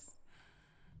questions.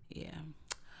 Yeah.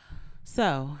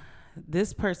 So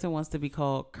this person wants to be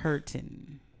called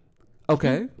Curtin.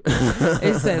 Okay.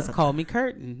 It says, call me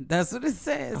Curtin. That's what it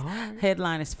says. Right.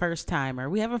 Headline is first timer.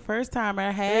 We have a first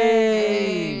timer.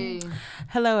 Hey.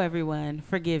 Hello, everyone.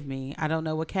 Forgive me. I don't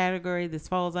know what category this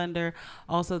falls under.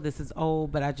 Also, this is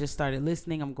old, but I just started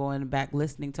listening. I'm going back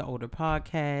listening to older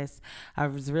podcasts. I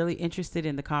was really interested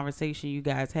in the conversation you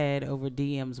guys had over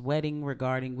DM's wedding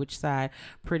regarding which side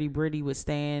Pretty Britty would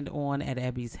stand on at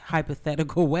Abby's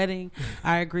hypothetical wedding.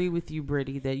 I agree with you,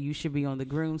 Britty, that you should be on the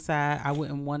groom side. I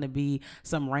wouldn't want to be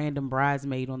some random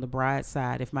bridesmaid on the bride's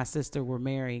side if my sister were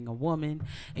marrying a woman.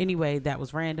 Anyway, that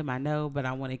was random, I know, but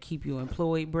I want to keep you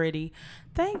employed, Britty.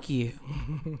 Thank you.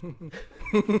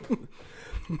 I'm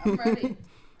ready.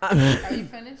 Are you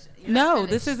finished? No,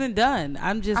 this isn't done.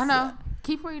 I'm just... I know.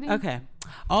 Keep reading. Okay.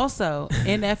 Also,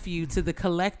 NFU to the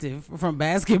collective from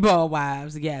Basketball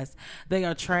Wives. Yes, they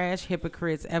are trash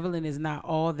hypocrites. Evelyn is not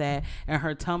all that, and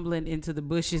her tumbling into the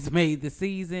bushes made the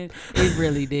season. It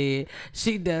really did.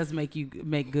 She does make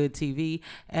good TV.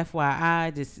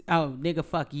 FYI, nigga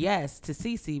fuck yes to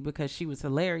Cece because she was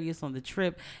hilarious on the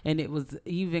trip, and it was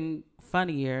even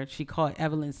funnier. She caught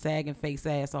Evelyn's sagging face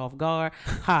ass off guard.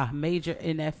 Ha, major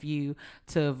NFU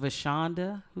to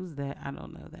Vashonda. Who's that? I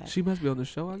don't know that. She must be on the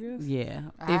show, I guess. Yeah.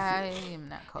 I am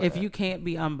not caught If up. you can't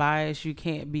be unbiased, you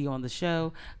can't be on the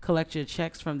show. Collect your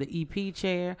checks from the EP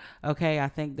chair. Okay, I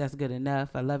think that's good enough.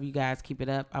 I love you guys. Keep it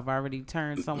up. I've already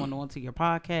turned someone onto your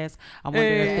podcast. I wonder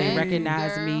if they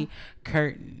recognize me.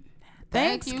 Curtin.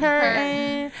 Thanks, you,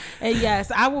 Curtin. And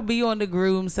yes, I will be on the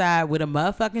groom side with a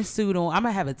motherfucking suit on. I'm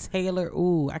going to have a tailor.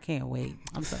 Ooh, I can't wait.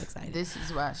 I'm so excited. This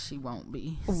is why she won't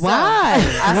be. Why?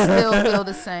 So, I still feel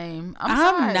the same. I'm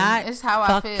sorry. not It's how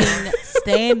I feel.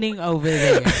 standing over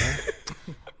there.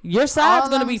 Your side's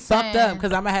going to be fucked up saying-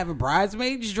 because I'm going to have a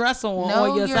bridesmaid's dress on No,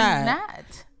 your you're side.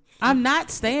 not. I'm not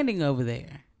standing over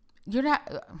there. You're not.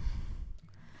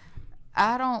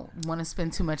 I don't want to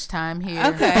spend too much time here.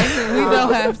 Okay, we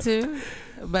don't have to.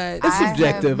 But It's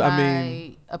subjective. I have I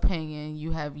mean, my opinion.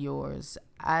 You have yours.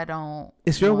 I don't.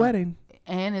 it's your want- wedding.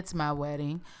 and it's my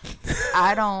wedding.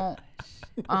 I don't.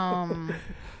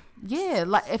 Yeah,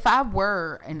 like if I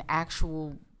were an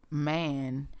actual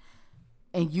man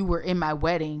and you were in my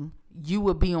wedding, you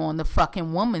would be on the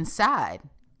fucking woman's side.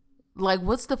 Like,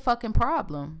 what's the fucking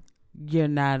problem? You're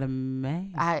not a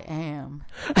man. I am.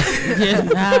 You're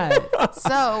not.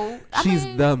 So She's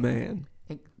the man.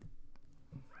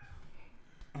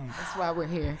 That's why we're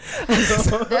here.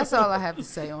 That's all I have to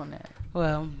say on that.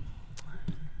 Well,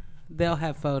 they'll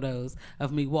have photos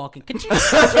of me walking.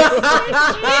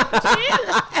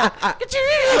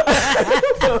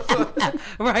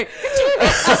 Right.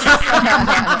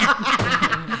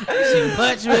 She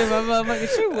punched me in my motherfucking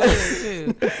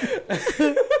shoe.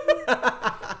 Too.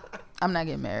 I'm not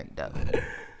getting married though.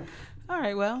 All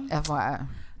right, well. FYI.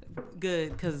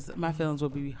 Good, because my feelings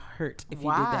would be hurt if you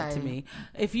Why? did that to me.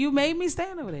 If you made me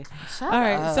stand over there. Shut All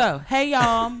right, up. so, hey,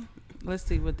 y'all. Let's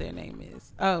see what their name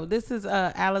is. Oh, this is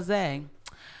Alizé.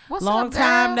 What's long up,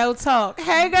 time girl? no talk.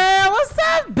 Hey, girl, what's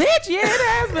up, bitch? Yeah, it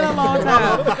has been a long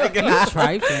time. You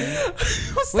trifling.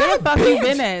 Where the fuck you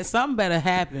been at? Something better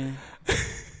happen.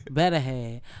 Better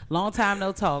had. Long time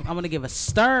no talk. I'm gonna give a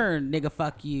stern nigga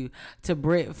fuck you to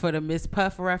Brit for the Miss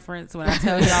Puff reference. When I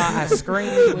tell y'all I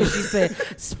screamed when she said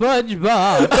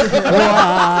SpongeBob.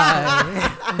 Why?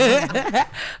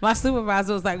 My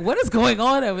supervisor was like, what is going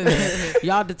on over there?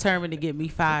 Y'all determined to get me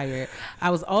fired. I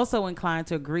was also inclined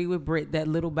to agree with Brit that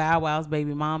Little Bow Wow's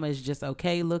baby mama is just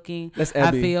okay looking. That's I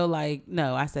Abby. feel like,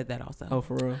 no, I said that also. Oh,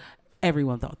 for real?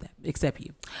 Everyone thought that, except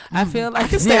you. I feel like I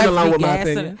can stand niggas along be with my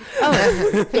gassing-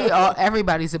 opinion.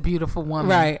 Everybody's a beautiful woman.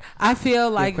 Right. I feel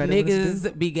like credit when it's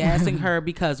niggas be gassing her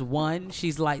because one,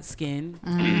 she's light skinned.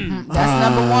 That's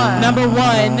number one. Number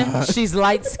one, she's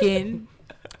light skinned.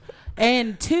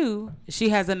 And 2, she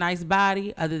has a nice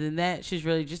body. Other than that, she's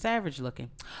really just average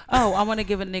looking. Oh, I want to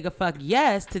give a nigga fuck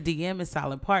yes to DM and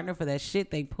Silent Partner for that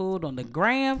shit they pulled on the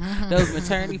gram. Those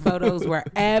maternity photos were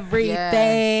everything.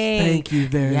 Thank you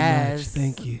very much.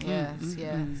 Thank you. Yes,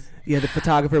 yes. Yeah, the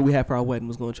photographer we had for our wedding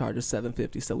was going to charge us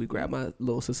 $750, so we grabbed my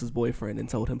little sister's boyfriend and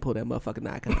told him pull that motherfucking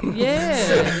Nikon.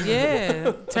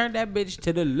 Yeah. Turn that bitch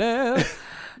to the left.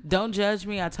 Don't judge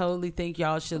me. I totally think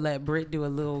y'all should let Britt do a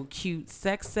little cute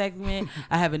sex segment.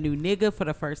 I have a new nigga for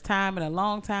the first time in a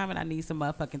long time, and I need some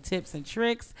motherfucking tips and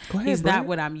tricks. Go ahead, He's Britt. not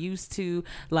what I'm used to,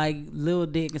 like little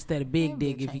dick instead of big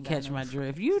dick, if you catch my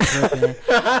drift. You tripping.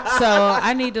 So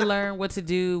I need to learn what to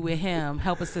do with him.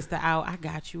 Help a sister out. I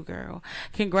got you, girl.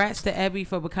 Congrats to Ebby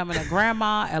for becoming a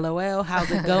grandma. LOL.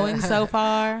 How's it going so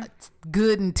far?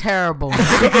 Good and terrible.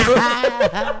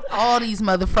 All these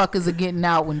motherfuckers are getting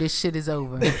out when this shit is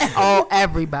over.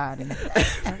 Everybody.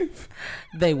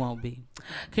 They won't be.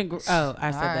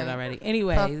 I said that already.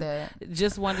 Anyway,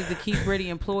 just wanted to keep Brittany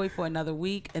employed for another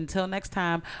week. Until next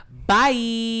time,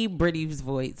 bye. Brittany's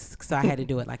voice, so I had to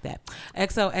do it like that.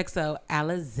 XOXO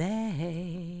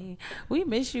Alizé. We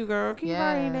miss you, girl. Keep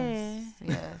writing.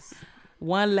 Yes.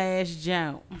 One last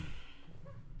jump.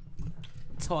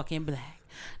 Talking black.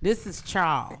 This is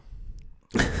Charles.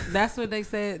 That's what they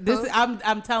said. This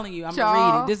I'm telling you. I'm gonna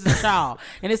read it. This is Charles,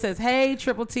 and it says, "Hey,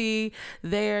 Triple T,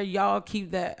 there. Y'all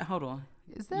keep that. Hold on.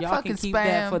 Is that y'all fucking can keep spam?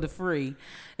 that for the free."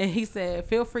 And he said,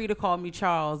 "Feel free to call me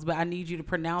Charles, but I need you to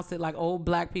pronounce it like old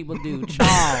black people do.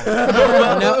 Charles.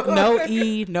 no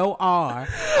E, no R.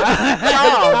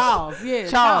 Charles. Yeah.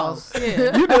 Charles.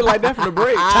 Yeah. You did like that from the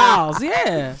break. Charles.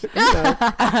 Yeah.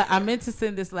 I meant to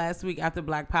send this last week after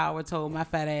Black Power told my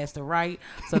fat ass to write,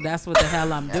 so that's what the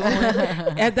hell I'm doing.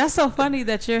 And that's so funny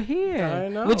that you're here. I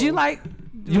know. Would you like?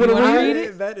 You want to read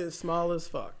it? That is small as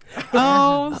fuck.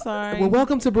 Oh, I'm sorry. Well,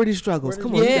 welcome to British Struggles.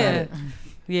 Come on. Yeah.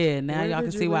 Yeah, now Where y'all did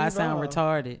can you see why I leave sound off?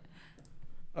 retarded.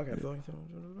 Okay.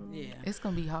 Yeah. It's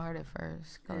going to be hard at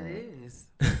first. Go ahead. It is.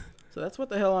 So that's what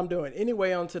the hell I'm doing.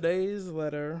 Anyway, on today's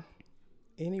letter,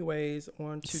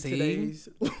 today's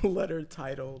letter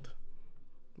titled,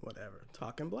 whatever,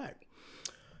 Talking Black.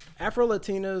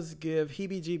 Afro-Latinas give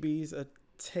heebie-jeebies a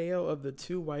tale of the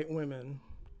 2 white women.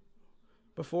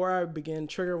 Before I begin,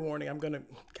 trigger warning, I'm going to...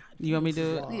 You want me to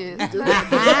do it? Yeah.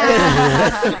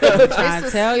 I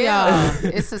tell y'all.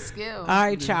 It's a skill. All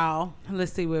right, y'all.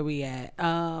 Let's see where we at.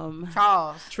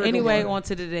 Charles. Anyway, on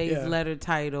to today's letter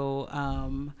title.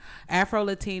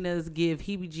 Afro-Latinas give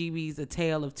heebie-jeebies a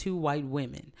tale of 2 white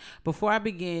women. Before I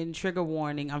begin, trigger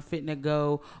warning, I'm fitting to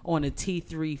go on a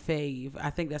T3 fave. I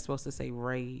think that's supposed to say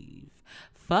rave.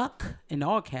 Fuck, in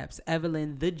all caps,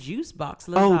 Evelyn the Juice Box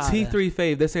Lozada. Oh, T3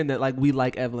 fave. They're saying that like we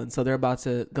like Evelyn, so they're about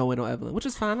to go in on Evelyn, which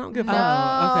is fine. I don't give a fuck.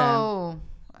 No.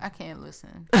 I can't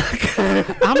listen.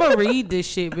 I'm gonna read this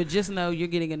shit, but just know you're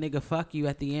getting a nigga fuck you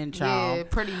at the end, child. Yeah,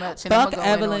 pretty much. And Fuck I'ma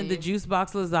go Evelyn in the on Juice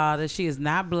Box Lozada. She is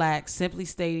not black. Simply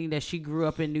stating that she grew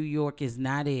up in New York is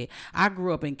not it. I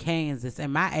grew up in Kansas,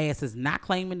 and my ass is not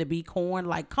claiming to be corn.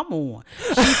 Like, come on.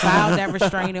 She filed that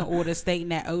restraining order stating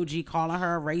that OG calling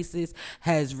her a racist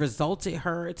has resulted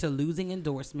her to losing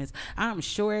endorsements. I'm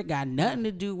sure it got nothing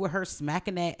to do with her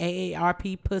smacking that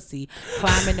AARP pussy,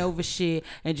 climbing over shit,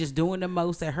 and just doing the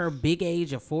most at her big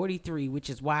age of 43, which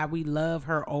is why we love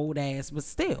her old ass. But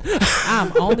still,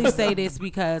 I'm only say this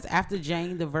because after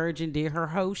Jane the Virgin did her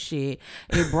whole shit,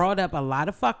 it brought up a lot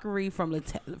of fuckery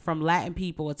from Latin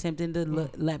people attempting to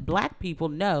let black people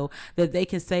know that they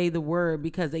can say the word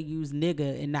because they use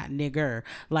nigga and not nigger,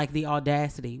 like the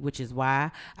audacity, which is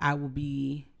why I will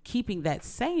be keeping that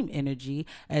same energy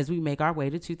as we make our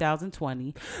way to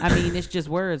 2020. I mean, it's just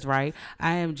words, right?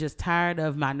 I am just tired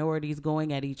of minorities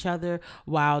going at each other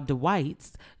while the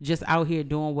whites just out here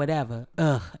doing whatever.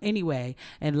 Anyway,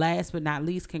 and last but not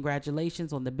least,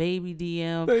 congratulations on the baby,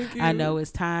 DM. Thank you. I know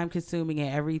it's time consuming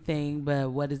and everything,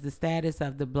 but what is the status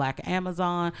of the Black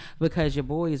Amazon? Because your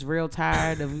boy is real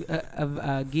tired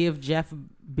of give Jeff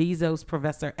Bezos,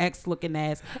 Professor X looking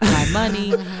ass my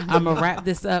money. I'm gonna wrap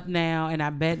this up now, and I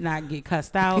bet not get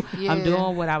cussed out. Yeah. I'm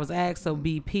doing what I was asked, so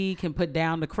BP can put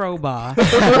down the crowbar.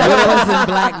 Widows in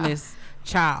blackness,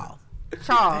 Charles.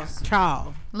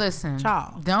 Listen,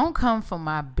 Charles. Don't come for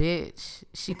my bitch.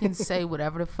 She can say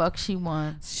whatever the fuck she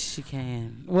wants. She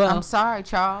can. Well, I'm sorry,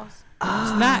 Charles.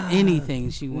 It's not anything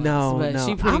she wants, but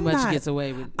she pretty much gets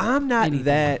away with. I'm not anything.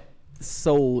 that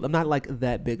sold. I'm not like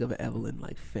that big of an Evelyn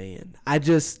like fan. I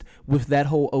just, with that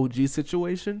whole OG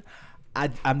situation,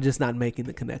 I'm just not making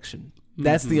the connection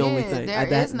That's the only thing.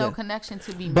 There is no connection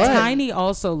to be But made. Tiny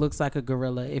also looks like a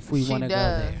gorilla if we want to go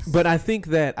there. But I think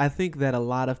that a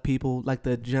lot of people, like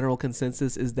the general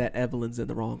consensus is that Evelyn's in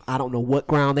the wrong. I don't know what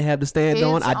ground they have to stand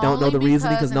on. I don't know the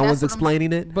reasoning because no one's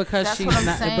explaining it. Because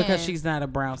she's not a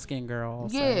brown skinned girl.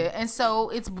 Also. Yeah, and so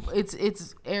it's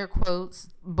air quotes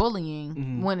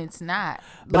bullying when it's not.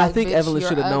 But like, I think bitch, Evelyn you're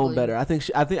should have known ugly. better.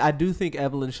 I do think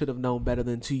Evelyn should have known better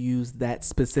than to use that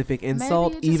specific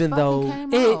insult, it just even though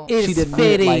fucking came out. she didn't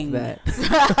mean it like that.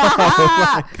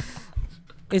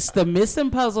 It's the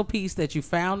missing puzzle piece that you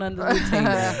found under the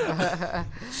table.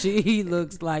 She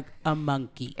looks like a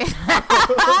monkey.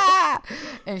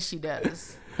 And she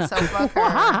does. So fuck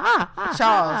her.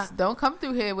 Charles, don't come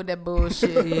through here with that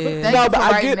bullshit. Yeah. No, but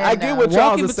I get what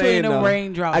Charles is saying. Walking between the though.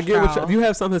 raindrops, I get what Charles. if you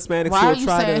have some Hispanics Why who are will you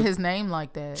try saying to his name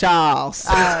like that? Charles.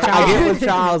 I get what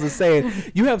Charles is saying.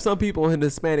 You have some people in the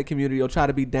Hispanic community who'll try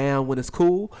to be down when it's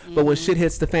cool, but when shit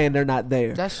hits the fan, they're not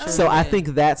there. That's true. So I think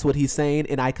that's what he's saying,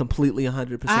 and I completely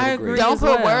 100% agree. Don't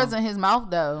put words in his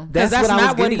mouth though. That's That's what I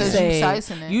not was what he getting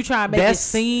said. it. You try to make it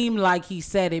seem like he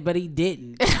said it, but he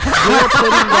didn't. You're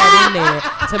putting that in there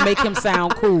to make him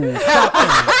sound cool.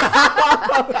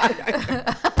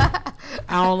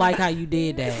 I don't like how you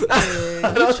did that.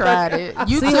 Yeah, you tried it.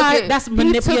 You See took how it. that's He took it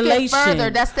manipulation. further.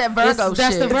 That's that Virgo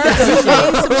That's shit. the Virgo You shit.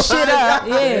 made some shit up,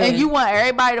 Yeah. and you want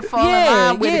everybody to fall in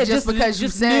line with it just because you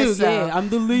said knew, so. Yeah, I'm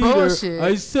the leader. Bullshit.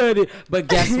 I said it, but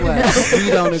guess what?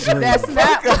 We don't agree. That's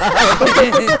not.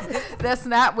 That's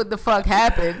not what the fuck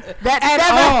happened. That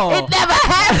all. It never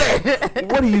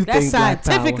happened. What do you That think? Black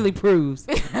Power? scientifically proves.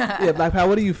 Yeah, Black Power.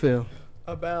 What do you feel?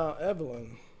 About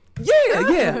Evelyn.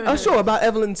 Yeah. Sure, about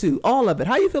Evelyn too. All of it.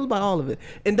 How you feel about all of it?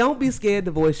 And don't be scared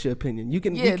to voice your opinion. You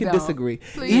can don't. disagree.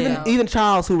 Please don't. Even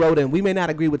Charles who wrote in, we may not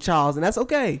agree with Charles, and that's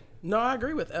okay. No, I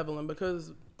agree with Evelyn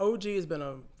because OG has been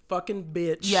a fucking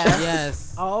bitch.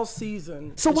 Yes. All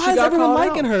season. So And why she is got everyone called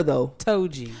liking out. her though?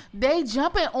 Toji. They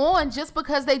jumping on just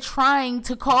because they trying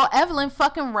to call Evelyn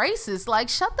fucking racist. Like,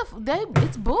 shut the.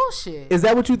 It's bullshit. Is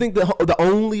that what you think the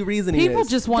only reason People is?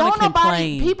 just want to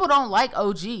complain. People don't like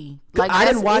OG. Like, I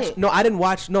that's didn't watch. it. No, I didn't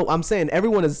watch. No, I'm saying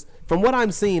everyone is. From what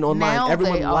I'm seeing online, Now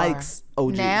everyone they are. likes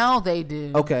OG. Now they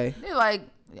do. Okay. They're like.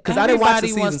 Because I didn't watch the Everybody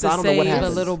season, wants so I to don't know what save a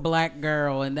happens. little black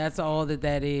girl, and that's all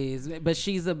that is. But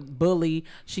she's a bully.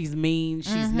 She's mean.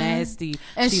 She's nasty.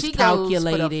 And she's she goes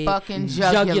calculated. for the fucking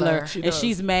jugular. She and does.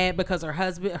 she's mad because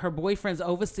her boyfriend's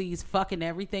overseas, fucking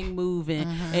everything moving,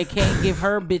 and can't give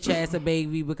her bitch ass a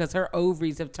baby because her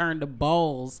ovaries have turned to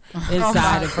balls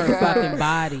inside of her fucking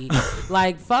body.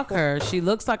 Like, fuck her. She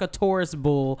looks like a Taurus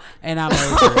bull, and I'm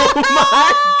over it.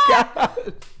 Oh my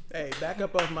God. Hey, back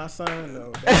up off my son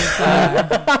though.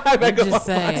 I'm just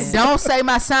saying. Don't say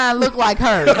my sign look like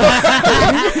her.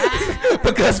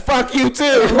 Because fuck you too.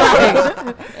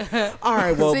 Right. All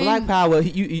right. Well, See? Black Power.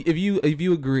 If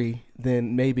you agree,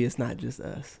 then maybe it's not just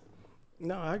us.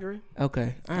 No, I agree.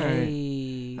 Okay. All right.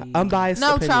 Hey. Unbiased.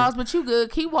 No, opinion. Charles, but you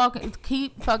good. Keep walking.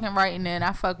 Keep fucking writing in.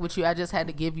 I fuck with you. I just had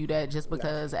to give you that just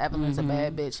because Evelyn's a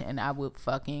bad bitch and I would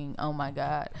fucking, oh my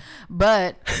God.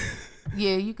 But,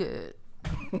 yeah, you good.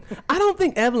 I don't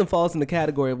think Evelyn falls in the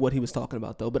category of what he was talking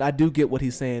about though, but I do get what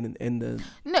he's saying in the.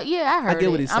 No, yeah, I heard get it.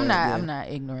 what he's saying, yeah. I'm not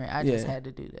ignorant. I just had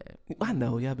to do that. I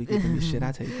know y'all be giving me shit.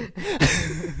 I take it.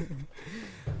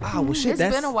 Well, shit.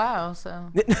 It's been a while, so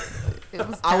it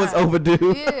was I was time.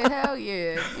 overdue. Yeah, hell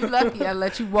yeah. You lucky I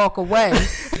let you walk away.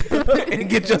 And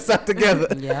get yourself together.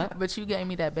 Yeah. But you gave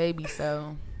me that baby,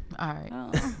 so all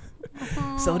right.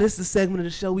 So this is the segment of the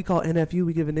show we call NFU.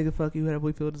 We give a nigga fuck you whoever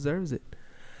we feel deserves it.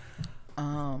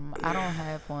 I don't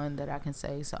have one that I can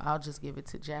say, so I'll just give it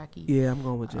to Jackie. Yeah, I'm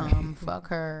going with Jackie. Fuck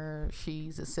her.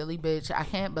 She's a silly bitch. I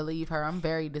can't believe her. I'm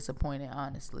very disappointed,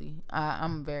 honestly.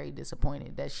 I'm very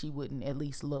disappointed that she wouldn't at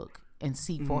least look and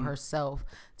see for herself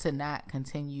to not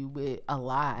continue with a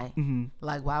lie.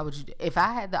 Like, why would you? If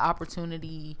I had the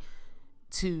opportunity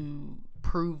to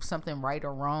prove something right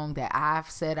or wrong that I've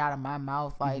said out of my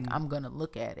mouth, like, I'm gonna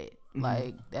look at it.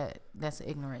 Like, that's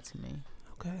ignorant to me.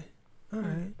 Okay. All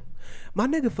right. My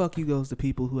nigga fuck you goes to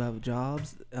people who have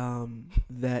jobs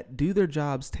that do their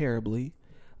jobs terribly,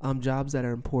 jobs that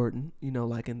are important,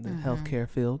 like in the healthcare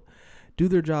field, do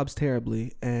their jobs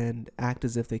terribly and act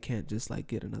as if they can't just like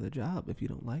get another job if you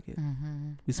don't like it.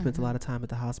 We spent a lot of time at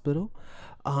the hospital,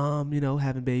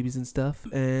 having babies and stuff,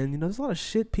 and there's a lot of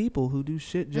shit people who do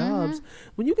shit jobs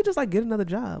when you could just like get another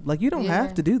job. Like, you don't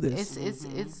have to do this.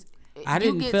 It's I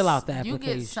didn't fill out the application.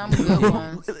 You get some good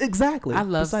ones. Exactly. I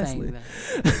love precisely. saying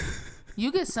that.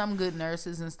 You get some good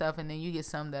nurses and stuff, and then you get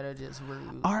some that are just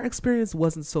rude. Our experience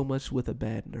wasn't so much with a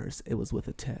bad nurse; it was with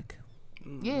a tech.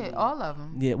 Yeah, all of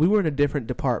them. Yeah, we were in a different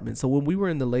department. So when we were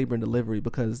in the labor and delivery,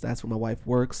 because that's where my wife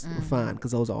works, we're fine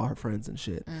because those are all her friends and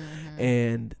shit.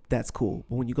 And that's cool.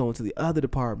 But when you go into the other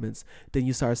departments, then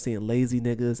you start seeing lazy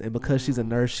niggas. And because she's a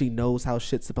nurse, she knows how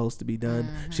shit's supposed to be done.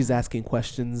 She's asking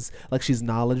questions like she's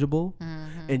knowledgeable.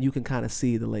 And you can kind of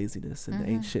see the laziness and the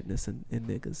ain't shitness in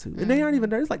niggas who, and they aren't even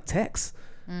nurses, like techs.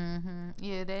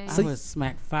 Yeah, they. I would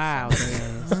smack 5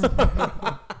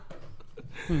 ass.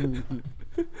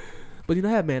 But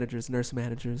I have managers, nurse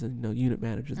managers, and unit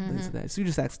managers and things like that. So you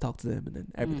just have to talk to them, and then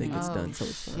everything gets done. So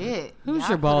it's fine. Shit. Who's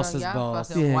your boss's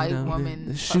boss? Yeah, white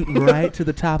woman shooting right to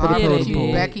the top of the totem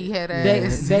pole. Becky head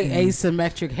ass. They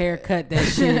asymmetric haircut that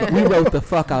shit. We wrote the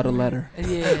fuck out a letter.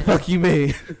 Yeah. Fuck you,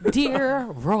 me. Dear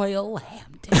Royal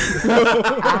Hampton,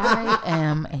 I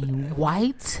am a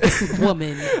white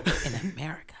woman in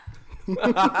America.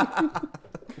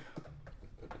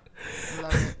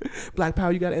 Love it. Black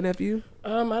Power, you got an NFU?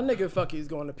 My nigga fuck you's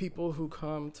going to people who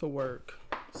come to work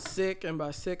sick, and by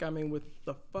sick I mean with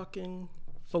the fucking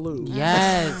flu.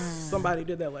 Yes. Somebody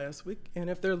did that last week,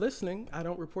 and if they're listening, I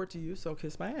don't report to you, so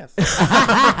kiss my ass.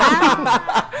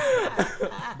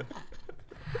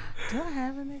 Do I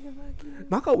have a nigga like you?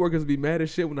 My coworkers be mad as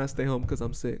shit when I stay home because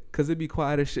I'm sick. Because it be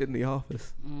quiet as shit in the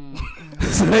office.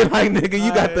 So they like, nigga,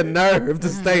 you got the nerve to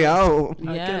stay home.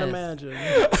 I can imagine.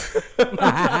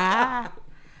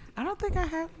 I don't think I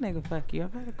have a nigga fuck you.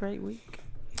 I've had a great week.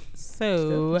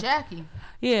 So Jackie.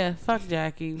 Yeah, fuck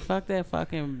Jackie. Fuck that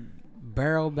fucking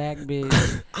barrel back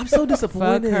bitch. I'm so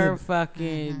disappointed. Fuck her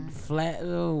fucking flat.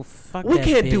 Oh, fuck We that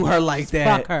can't bitch. do her like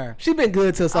that. Fuck her. She been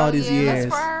good to us all these years.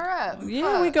 Let's fry her up.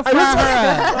 Yeah, we can fry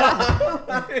her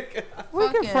up. We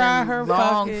can fry her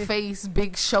long fucking face,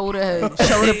 big shoulder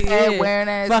pad wearing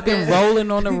ass. Fucking bitch. rolling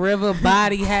on the river,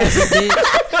 body having bitch.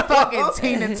 Fucking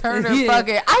Tina Turner. Yeah.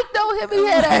 Fucking I know him. He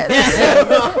had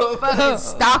ass. Fucking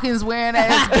stockings wearing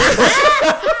ass.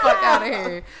 Bitch. Fuck out of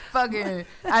here. Fucking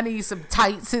I need some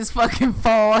tights. His fucking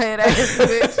fall head ass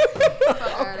bitch. Fuck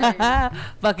out of here.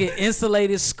 Fucking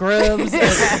insulated scrubs.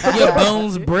 Your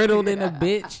bones brittled in a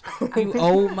bitch. You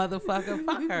old motherfucker.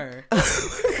 Fuck her.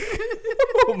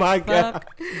 Oh my God. Fuck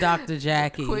Dr.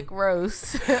 Jackie. Quick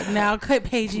roast. Now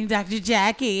paging Dr.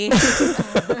 Jackie.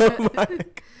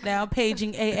 Now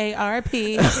paging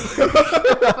AARP.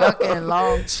 Fucking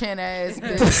long chin ass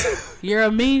bitch. You're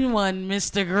a mean one,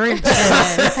 Mr. Grinch.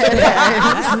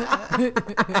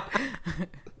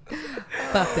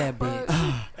 Fuck that bitch.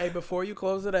 Hey, before you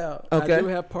close it out, Okay. I do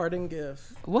have parting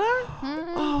gifts. What?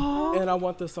 And I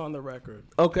want this on the record.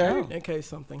 Okay. In case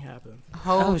something happens.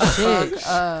 Oh shit.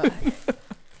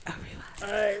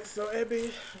 All right, so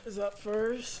Abby is up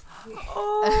first.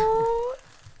 Oh.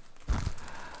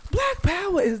 Black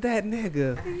Power is that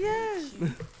nigga. Yes.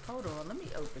 Hold on, let me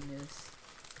open this.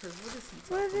 Cause what is he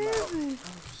talking about? it?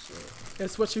 Oh shit.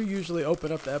 It's what you usually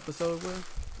open up the episode with.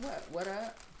 What? What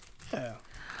up? Yeah.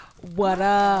 What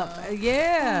up?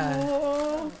 Yeah.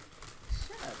 Oh.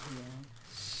 Shut up, man.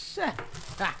 Shut.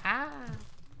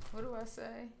 What do I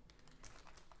say?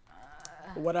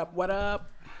 What up? What up?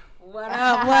 What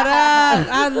up? What up?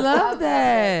 I love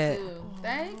that. Too.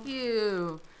 Thank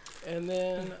you. And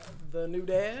then the new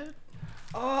dad.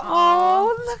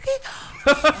 Oh, look at.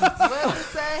 What did it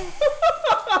say?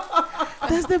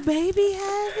 Does the baby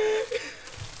have it?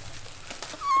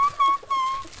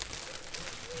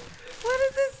 What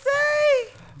does it say?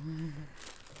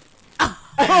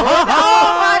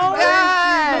 Oh my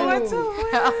God!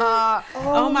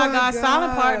 Oh my God!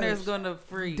 Silent Partner is gonna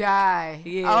freak. Die.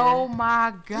 Yeah. Oh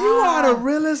my God! You are the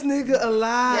realest nigga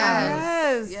alive.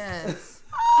 Yes. Yes.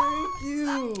 Thank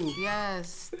you.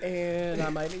 Yes. And I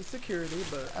might need security,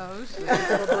 but Oh shit.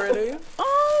 celebrity.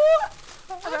 Oh.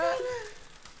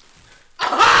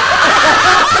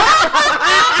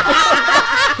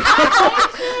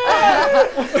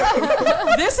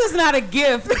 This is not a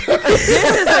gift.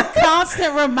 This is a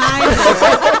constant reminder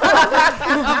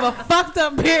of a fucked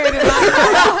up period in my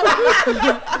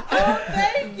life.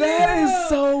 That is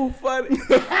so funny.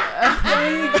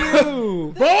 Thank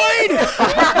you. Void.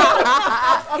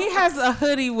 He has a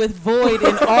hoodie with Void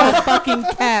in all fucking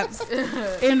caps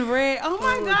in red. Oh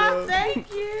my God! Thank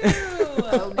you.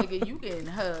 Oh nigga, you getting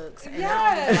hugs? And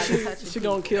Yes. I don't like touching She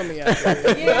gonna kill me after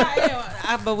this. Yeah, I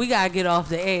am. But we gotta get off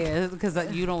the air because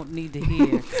you don't need to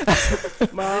hear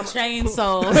Mom,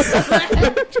 chainsaws.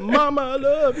 Mama, I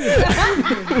love you.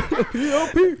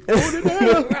 P.O.P. Hold it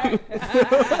down.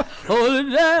 Hold it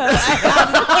down.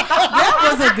 That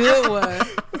was a good one.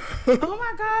 Oh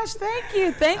my gosh! Thank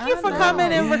you for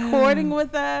coming and recording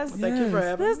with us. Thank you for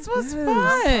having me. This was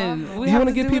fun. You want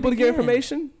to give people to get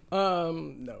information? No.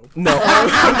 No. No,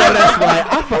 that's right.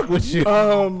 I fuck with you.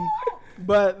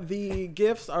 But the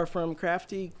gifts are from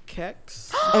Crafty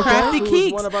Kex. Crafty who's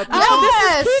Keeks. one of our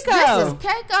Yes, this is Kiko. This is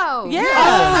Keiko. Yeah. This is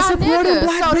our supporting nigga.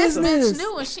 black So business. this bitch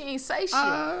knew and she ain't say shit.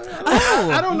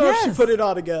 I don't know if she put it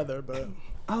all together, but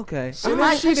Okay. she,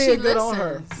 like she that did she good on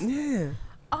her. listens. Yeah.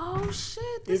 Oh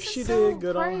shit! This If is she so did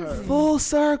good on her. crazy. Full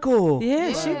circle.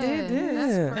 Yeah, she Yeah, did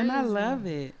this. that's And I crazy. love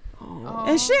it. Oh.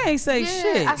 And she ain't say Yeah,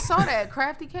 shit. I saw that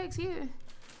Crafty Cakes. Yeah.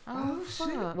 Oh,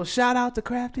 fuck. Well, shout out to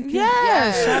Crafty Keeks.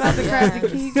 Yes, shout out to Yes. Crafty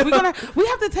Keeks. We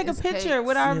have to take a It's picture cakes.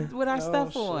 with our Oh,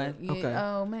 stuff shit. on. Yeah. Okay.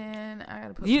 Oh man, I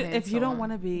gotta put You, pants if you don't on.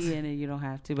 want to be in it, you don't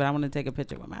have to. But I want to take a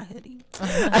picture with my hoodie.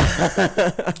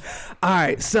 All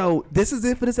right. So this is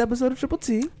it for this episode of Triple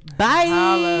T. Bye.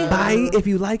 Holla. Bye. If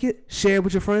you like it, share it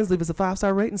with your friends. Leave us a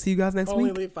 5-star rating. See you guys next Only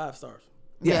week. leave 5 stars.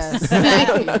 Yes.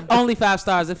 Thank you. Only 5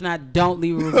 stars. If not, don't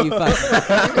leave a review.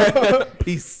 Fuck.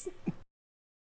 Peace.